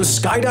dying. Go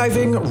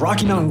skydiving,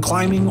 Rocky Mountain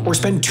climbing, or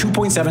spend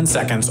 2.7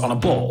 seconds on a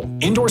bull.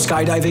 Indoor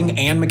skydiving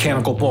and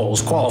mechanical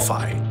bulls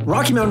qualify.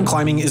 Rocky Mountain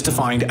climbing is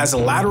defined as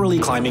laterally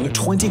climbing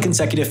 20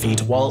 consecutive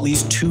feet while at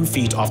least 2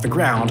 feet off the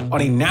ground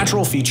on a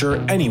natural feature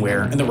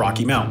anywhere in the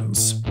Rocky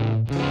Mountains.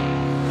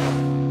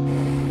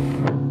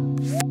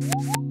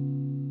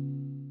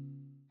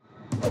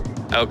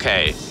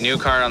 Okay, new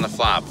card on the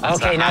flop.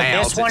 That's Okay, a now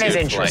high this one is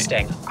altitude flight.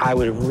 interesting. I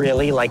would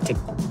really like to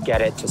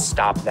get it to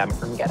stop them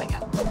from getting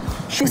it.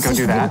 Should we go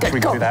do that? Should we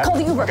go do that? Call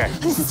the Uber. Okay.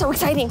 This is so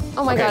exciting.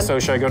 Oh my Okay, God. so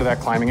should I go to that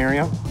climbing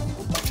area?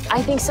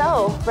 I think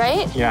so,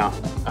 right? Yeah.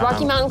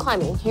 Rocky Mountain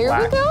climbing. Here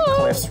we Black go.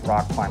 Cliffs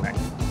rock climbing.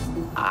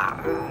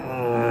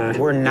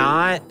 We're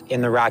not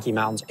in the Rocky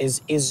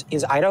Mountains.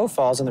 Is Idaho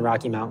Falls in the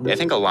Rocky Mountains? I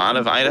think a lot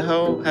of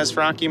Idaho has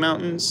Rocky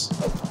Mountains.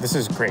 This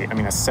is great. I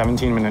mean, a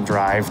 17-minute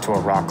drive to a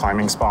rock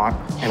climbing spot,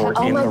 and we're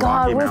Oh in my the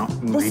God, Rocky we're-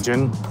 Mountain this-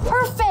 region.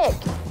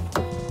 Perfect.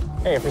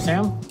 Hey, for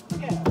Sam?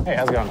 Hey,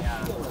 how's it going?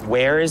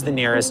 Where is the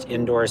nearest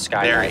indoor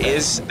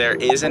skydiving? There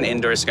is an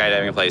indoor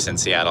skydiving place in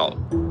Seattle.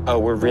 Oh,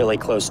 we're really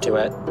close to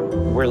it.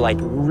 We're like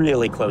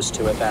really close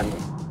to it then.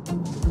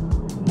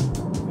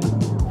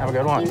 Have a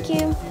good one.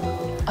 Thank you.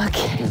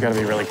 Okay. You've got to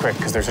be really quick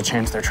because there's a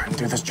chance they're trying to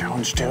do this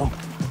challenge too.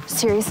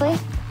 Seriously?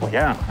 Well,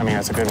 yeah. I mean,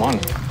 that's a good one.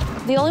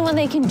 The only one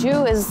they can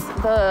do is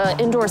the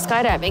indoor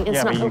skydiving. It's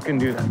Yeah, not but you can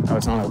do that. Oh,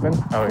 it's not open?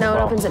 Oh, No, it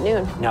well. opens at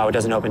noon. No, it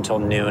doesn't open till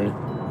noon.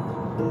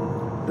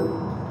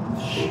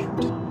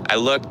 I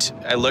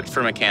looked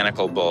for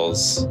mechanical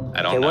bulls.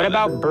 I don't Okay, know. what them.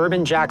 about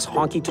Bourbon Jack's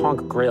Honky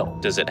Tonk Grill?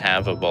 Does it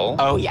have a bull?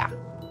 Oh yeah.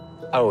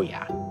 Oh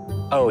yeah.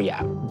 Oh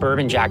yeah.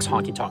 Bourbon Jack's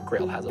Honky Tonk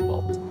Grill has a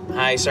bull.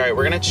 Hi, sorry,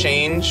 we're gonna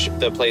change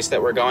the place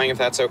that we're going if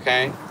that's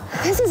okay.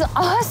 This is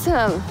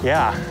awesome.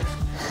 Yeah.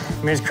 I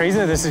mean, it's crazy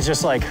that this is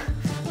just like,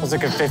 it was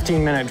like a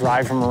 15-minute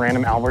drive from a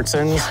random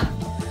Albertsons.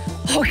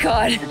 Oh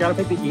God. You gotta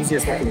pick the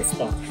easiest looking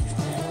spot.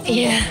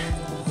 Yeah.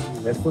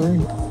 This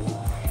one?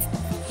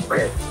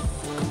 Okay.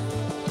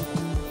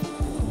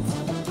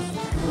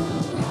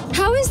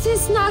 How is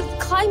this not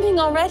climbing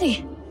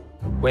already?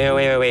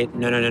 Wait.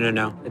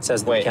 No. It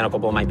says the mechanical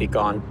bull might be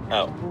gone.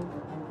 Oh.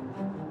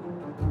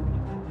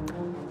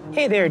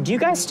 Hey there, do you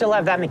guys still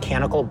have that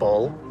mechanical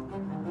bull?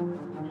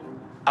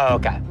 Oh,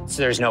 okay.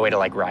 So there's no way to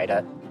like ride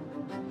it.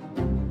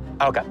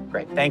 Okay,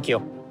 great. Thank you.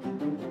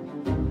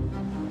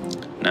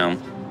 No.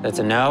 That's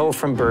a no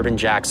from Bourbon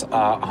Jack's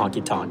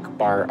Honky Tonk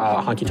Bar,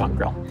 Honky Tonk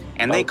Grill.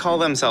 And they call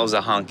themselves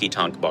a honky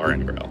tonk bar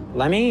and grill.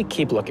 Let me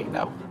keep looking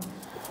though.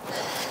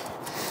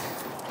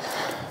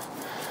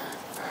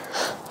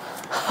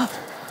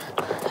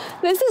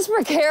 This is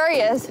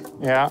precarious.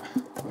 Yeah.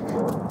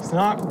 It's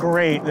not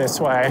great this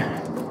way.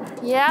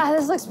 Yeah,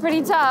 this looks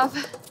pretty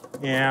tough.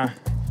 Yeah.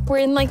 We're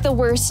in like the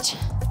worst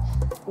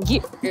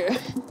gear. Yeah.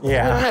 We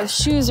don't have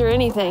shoes or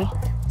anything.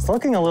 It's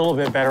looking a little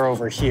bit better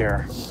over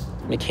here.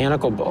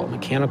 Mechanical bull.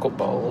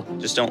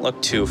 Just don't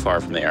look too far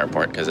from the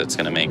airport because it's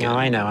gonna make it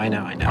I know.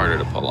 harder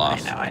to pull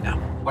off. I know.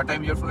 What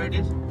time your flight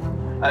is?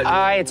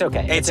 It's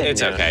okay. It's at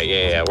noon.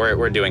 okay. Yeah.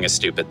 We're doing a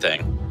stupid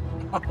thing.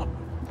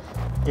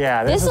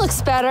 Yeah. This is,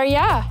 looks better,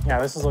 yeah. Yeah,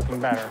 this is looking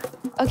better.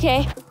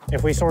 Okay.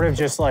 If we sort of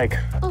just like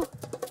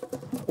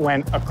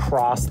went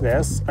across and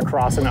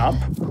up.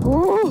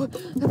 Ooh, Do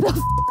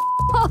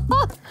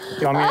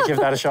you want me to give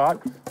that a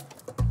shot?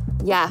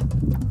 yeah.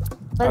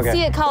 Let's Okay.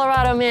 see it,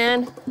 Colorado,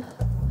 man.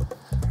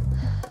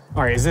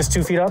 All right, is this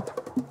 2 feet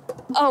up?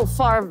 Oh,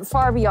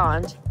 far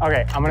beyond.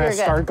 Okay, I'm gonna You're good.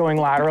 start going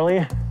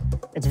laterally.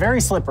 It's very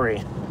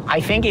slippery.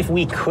 I think if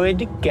we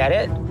could get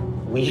it,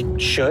 we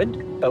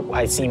should,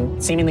 but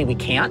seemingly we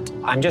can't.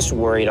 I'm just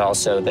worried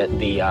also that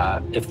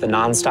if the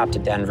nonstop to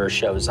Denver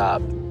shows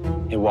up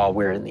while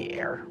we're in the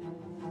air.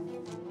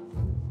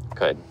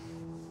 Could.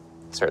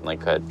 Certainly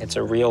could. It's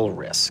a real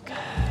risk.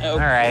 Okay. All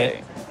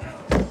right.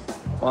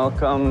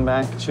 Welcome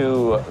back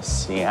to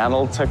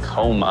Seattle,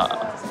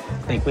 Tacoma.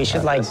 I think we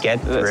should like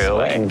get This through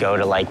way. and go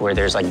to like where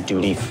there's like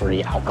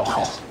duty-free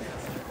alcohol.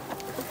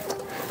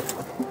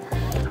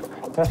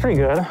 That's pretty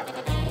good.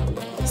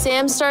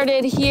 Sam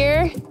started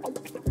here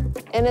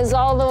and is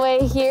all the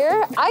way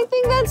here. I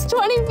think that's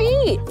 20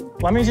 feet.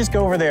 Let me just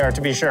go over there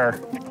to be sure.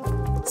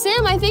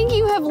 Sam, I think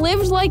you have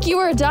lived like you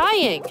are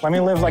dying. Let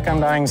me live like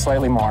I'm dying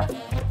slightly more.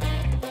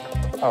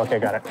 Oh, okay,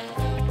 got it.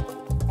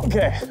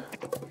 Okay.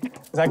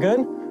 Is that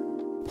good?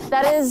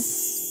 That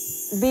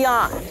is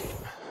beyond.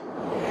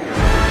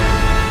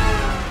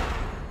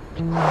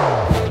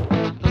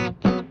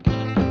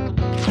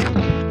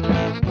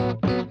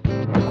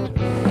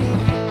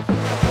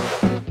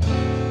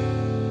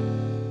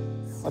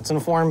 Let's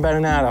inform Ben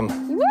and Adam.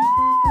 Woo!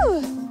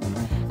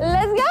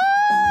 Let's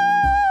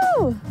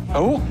go!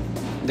 Oh,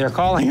 they're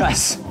calling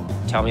us.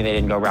 Tell me they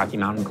didn't go Rocky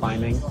Mountain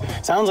climbing.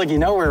 Sounds like you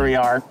know where we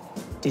are.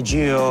 Did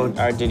you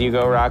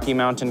go Rocky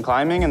Mountain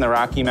climbing in the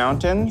Rocky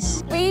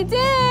Mountains? We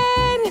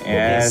did!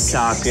 Yes,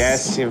 sucks.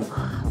 yes, of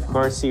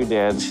course you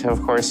did.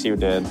 Of course you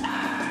did.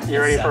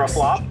 You ready for a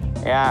flop?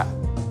 Yeah,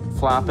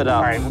 flop it up.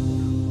 All right.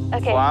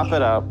 Okay. Flop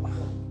it up.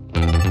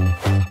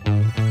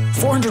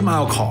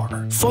 400-mile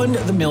car. Fund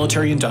the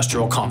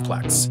military-industrial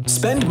complex.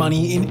 Spend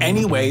money in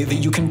any way that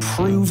you can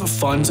prove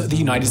funds the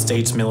United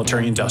States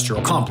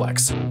military-industrial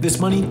complex. This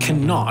money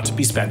cannot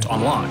be spent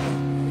online.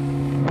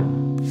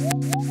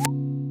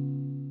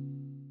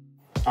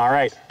 All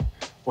right.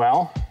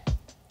 Well,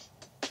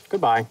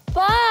 goodbye.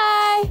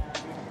 Bye!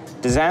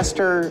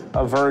 Disaster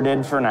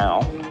averted for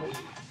now.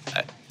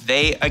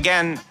 They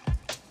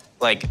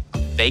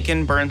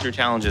can burn through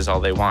challenges all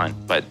they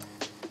want, but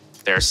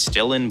they're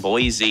still in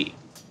Boise.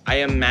 I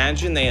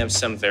imagine they have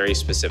some very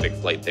specific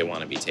flight they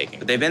want to be taking,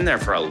 but they've been there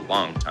for a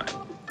long time.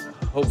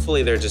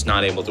 Hopefully they're just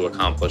not able to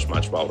accomplish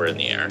much while we're in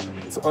the air.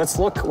 So let's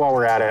look while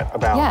we're at it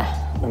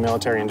about the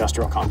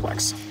military-industrial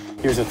complex.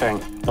 Here's the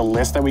thing, the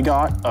list that we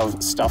got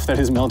of stuff that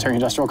is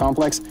military-industrial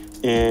complex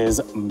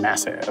is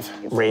massive.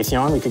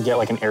 Raytheon, we could get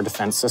like an air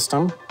defense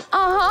system.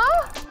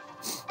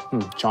 Uh-huh.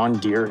 John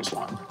Deere is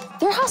one.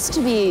 There has to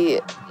be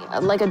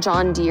like a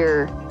John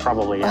Deere.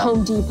 Probably, a yeah.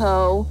 Home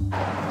Depot.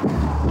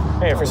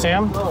 Hey, for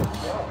Sam?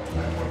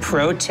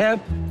 Pro tip,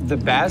 the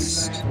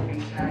best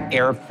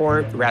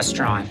airport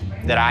restaurant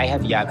that I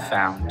have yet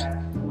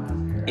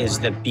found is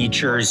the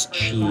Beecher's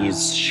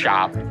Cheese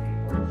Shop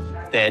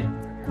that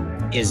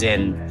is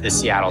in the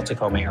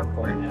Seattle-Tacoma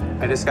Airport.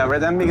 I discovered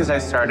them because I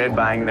started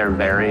buying their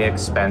very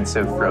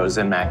expensive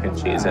frozen mac and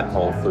cheese at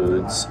Whole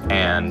Foods,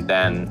 and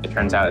then it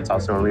turns out it's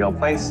also a real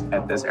place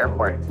at this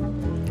airport.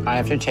 I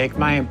have to take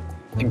my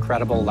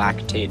incredible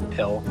lactate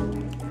pill.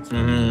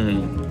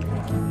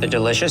 The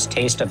delicious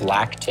taste of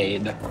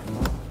lactate.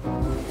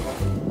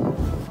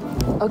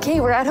 Okay,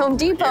 we're at Home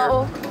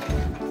Depot.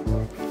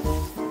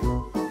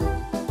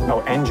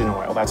 Oh, engine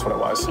oil, that's what it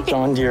was.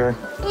 John Deere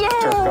Yay!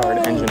 Turf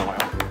Guard engine oil.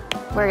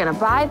 We're gonna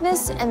buy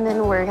this and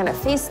then we're gonna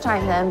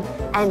FaceTime them,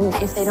 and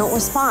if they don't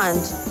respond,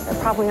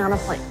 they're probably on a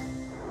plane.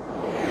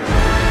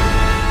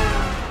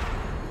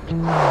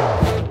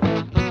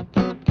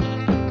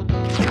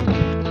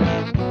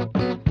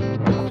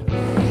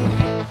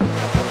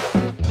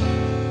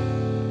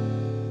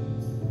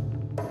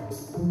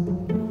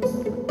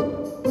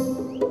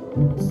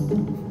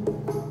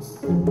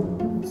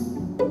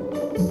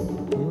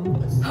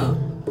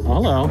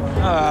 Hello.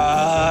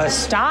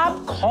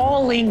 Stop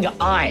calling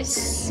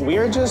us.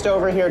 We're just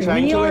over here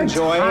trying to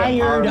enjoy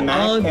our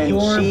mac and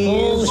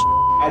cheese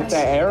at the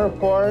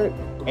airport,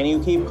 and you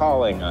keep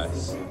calling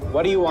us.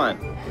 What do you want?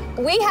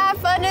 We have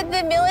funded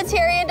the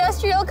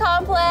military-industrial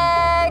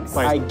complex.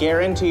 I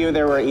guarantee you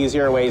there were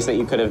easier ways that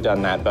you could have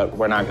done that, but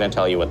we're not going to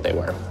tell you what they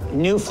were.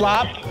 New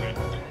flop?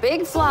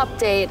 Big flop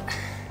date.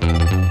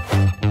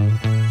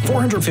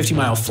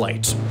 450-mile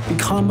flight.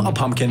 Become a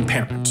pumpkin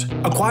parent.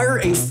 Acquire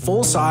a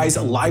full-size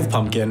live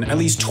pumpkin at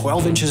least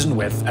 12 inches in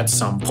width at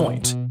some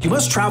point. You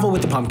must travel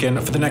with the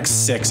pumpkin for the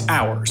next 6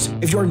 hours.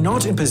 If you are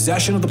not in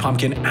possession of the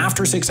pumpkin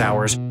after 6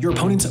 hours, your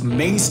opponents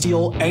may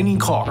steal any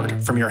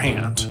card from your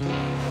hand.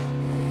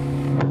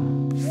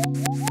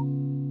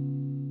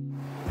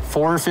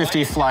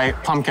 450 flight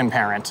pumpkin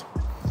parent.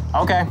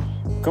 Okay,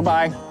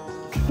 goodbye.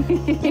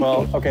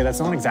 Well, okay, that's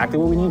not exactly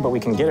what we need, but we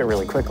can get it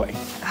really quickly.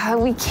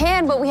 We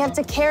can, but we have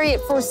to carry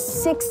it for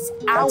 6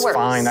 hours. That's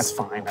fine, that's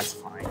fine, that's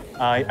fine.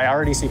 I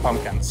already see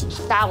pumpkins.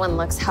 That one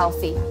looks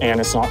healthy. And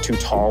it's not too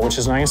tall, which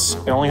is nice.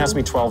 It only has to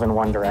be 12 in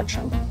one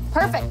direction.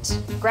 Perfect.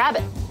 Grab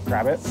it.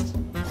 Grab it.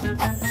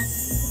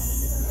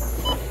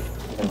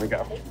 There we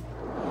go.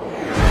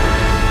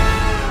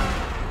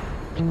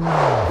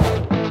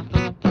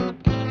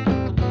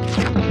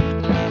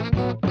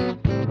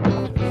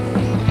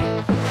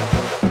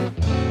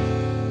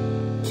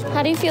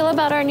 How do you feel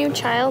about our new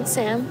child,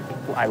 Sam?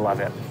 I love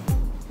it.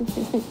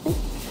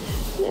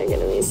 They're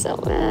gonna be so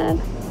mad.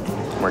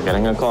 We're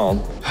getting a call.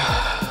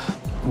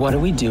 What do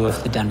we do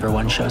if the Denver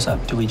one shows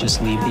up? Do we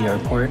just leave the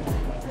airport?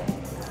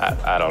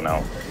 I don't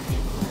know.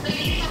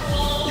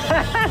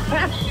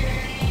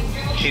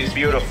 She's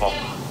beautiful.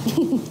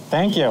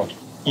 Thank you.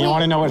 You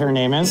want to know what her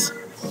name is?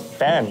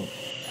 Ben.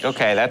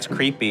 Okay, that's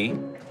creepy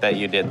that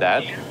you did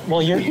that.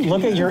 Well,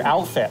 look at your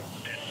outfit.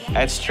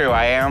 That's true.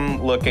 I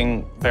am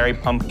looking very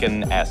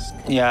pumpkin-esque.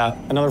 Yeah.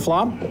 Another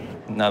flop?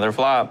 Another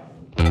flop.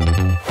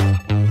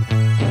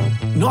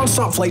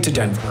 Non-stop flight to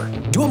Denver.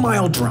 Do a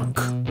mile drunk,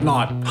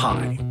 not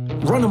high.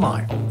 Run a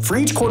mile. For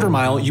each quarter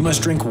mile, you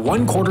must drink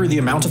 1/4 the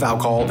amount of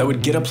alcohol that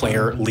would get a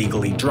player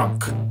legally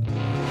drunk.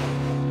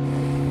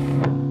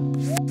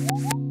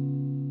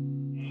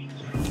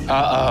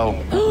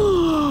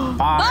 Uh-oh.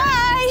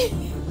 Bye!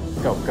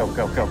 Go.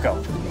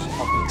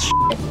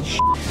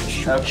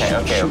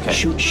 Okay.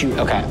 Shoot.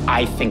 Okay,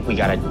 I think we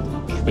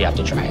have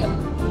to try it.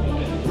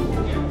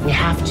 We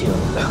have to.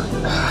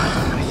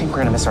 I think we're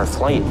gonna miss our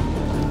flight.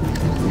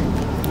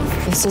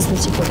 This is the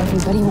ticket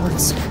everybody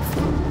wants.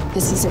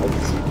 This is it.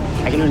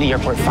 I can go to the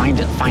airport, find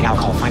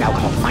alcohol.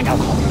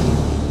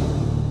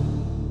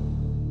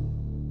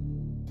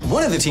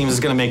 One of the teams is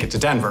going to make it to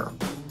Denver.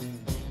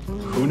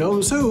 Who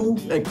knows who?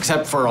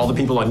 Except for all the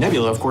people on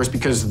Nebula, of course,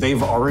 because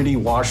they've already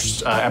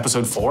watched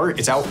episode 4.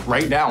 It's out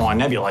right now on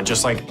Nebula,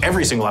 just like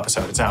every single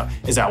episode. It's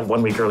out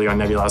 1 week early on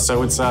Nebula,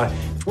 so it's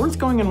worth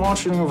going and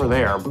watching over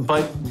there.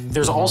 But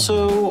there's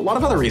also a lot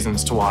of other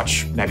reasons to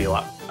watch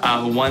Nebula.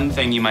 One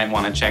thing you might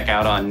want to check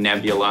out on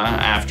Nebula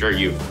after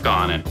you've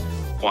gone and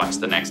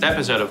watched the next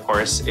episode, of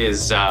course,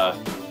 is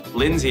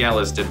Lindsay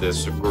Ellis did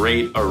this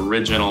great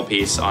original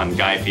piece on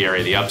Guy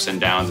Fieri, the ups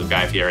and downs of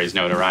Guy Fieri's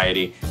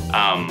notoriety.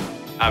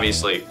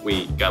 Obviously,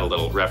 we got a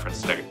little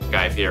reference to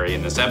Guy Fieri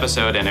in this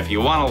episode, and if you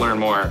want to learn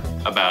more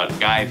about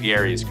Guy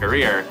Fieri's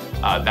career,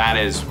 that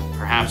is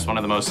perhaps one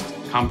of the most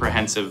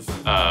comprehensive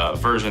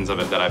versions of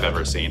it that I've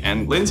ever seen.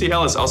 And Lindsay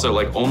Ellis also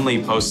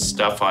only posts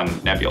stuff on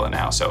Nebula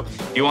now, so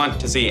if you want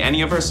to see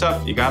any of her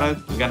stuff, you gotta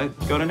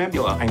go to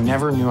Nebula. I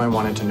never knew I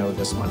wanted to know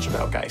this much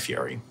about Guy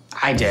Fieri.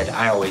 I did.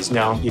 I always did.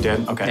 No, you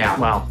did? Okay. Yeah.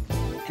 Well.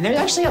 And there's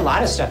actually a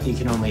lot of stuff you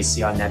can only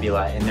see on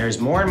Nebula, and there's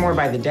more and more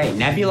by the day.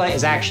 Nebula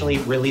is actually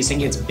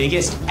releasing its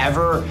biggest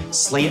ever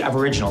slate of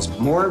originals,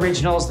 more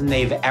originals than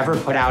they've ever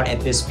put out at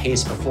this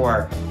pace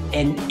before.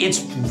 And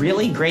it's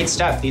really great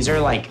stuff. These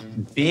are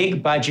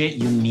big budget,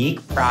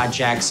 unique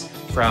projects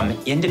from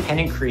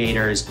independent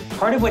creators.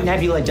 Part of what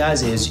Nebula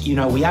does is,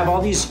 we have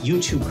all these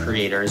YouTube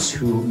creators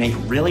who make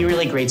really,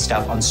 really great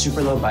stuff on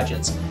super low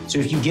budgets. So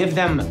if you give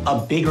them a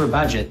bigger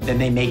budget, then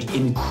they make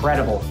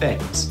incredible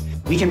things.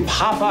 We can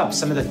pop up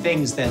some of the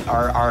things that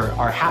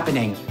are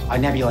happening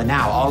on Nebula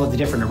now, all of the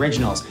different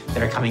originals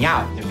that are coming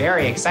out. They're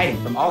very exciting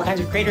from all kinds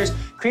of creators.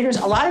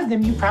 A lot of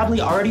them, you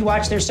probably already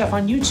watch their stuff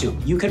on YouTube.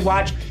 You could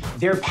watch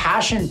their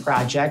passion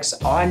projects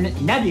on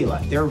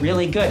Nebula. They're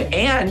really good.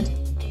 And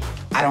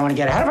I don't want to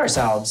get ahead of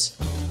ourselves.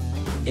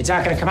 It's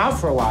not going to come out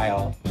for a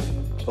while,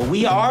 but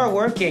we are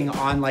working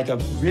on a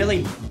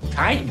really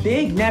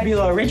big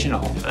Nebula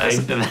original.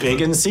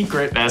 Big and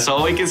secret. That's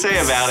all we can say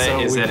about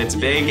it, is that it's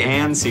big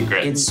and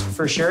secret. It's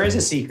for sure is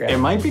a secret. It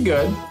might be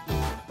good.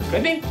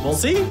 Could be. We'll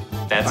see.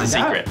 That's a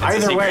secret.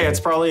 Either way, it's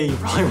probably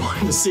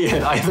wanting to see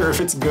it, either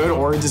if it's good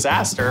or a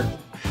disaster.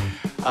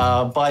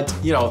 But,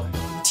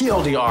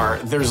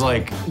 TLDR, there's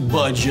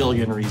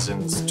bajillion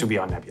reasons to be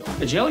on Nebula.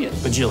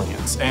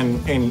 Bajillions. And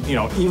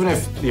even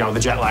if, the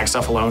jet lag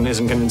stuff alone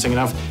isn't convincing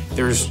enough,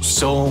 there's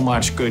so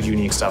much good,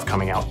 unique stuff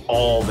coming out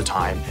all the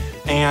time.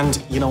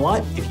 And you know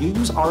what? If you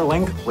use our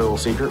link, little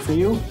secret for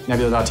you,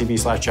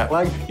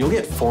 nebula.tv/jetlag, you'll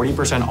get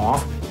 40%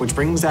 off, which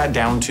brings that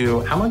down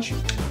to how much?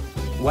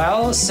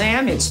 Well,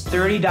 Sam, it's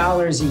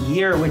 $30 a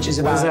year, which is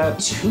about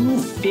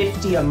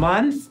 $250 a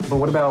month. But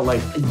what about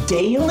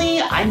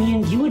daily? I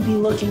mean, you would be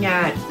looking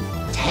at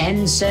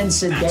 10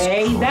 cents a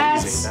day.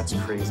 That's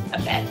crazy.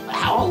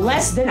 How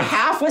less than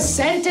half a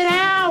cent an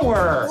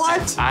hour.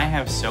 What? I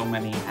have so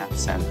many half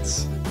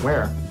cents.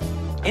 Where?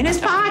 In his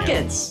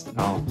pockets.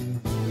 Oh.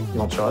 You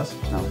won't show us?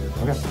 No.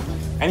 Okay.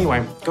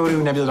 Anyway, go to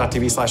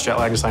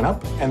nebula.tv/jetlag to sign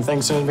up, and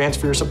thanks in advance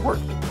for your support.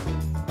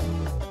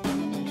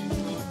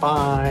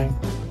 Bye.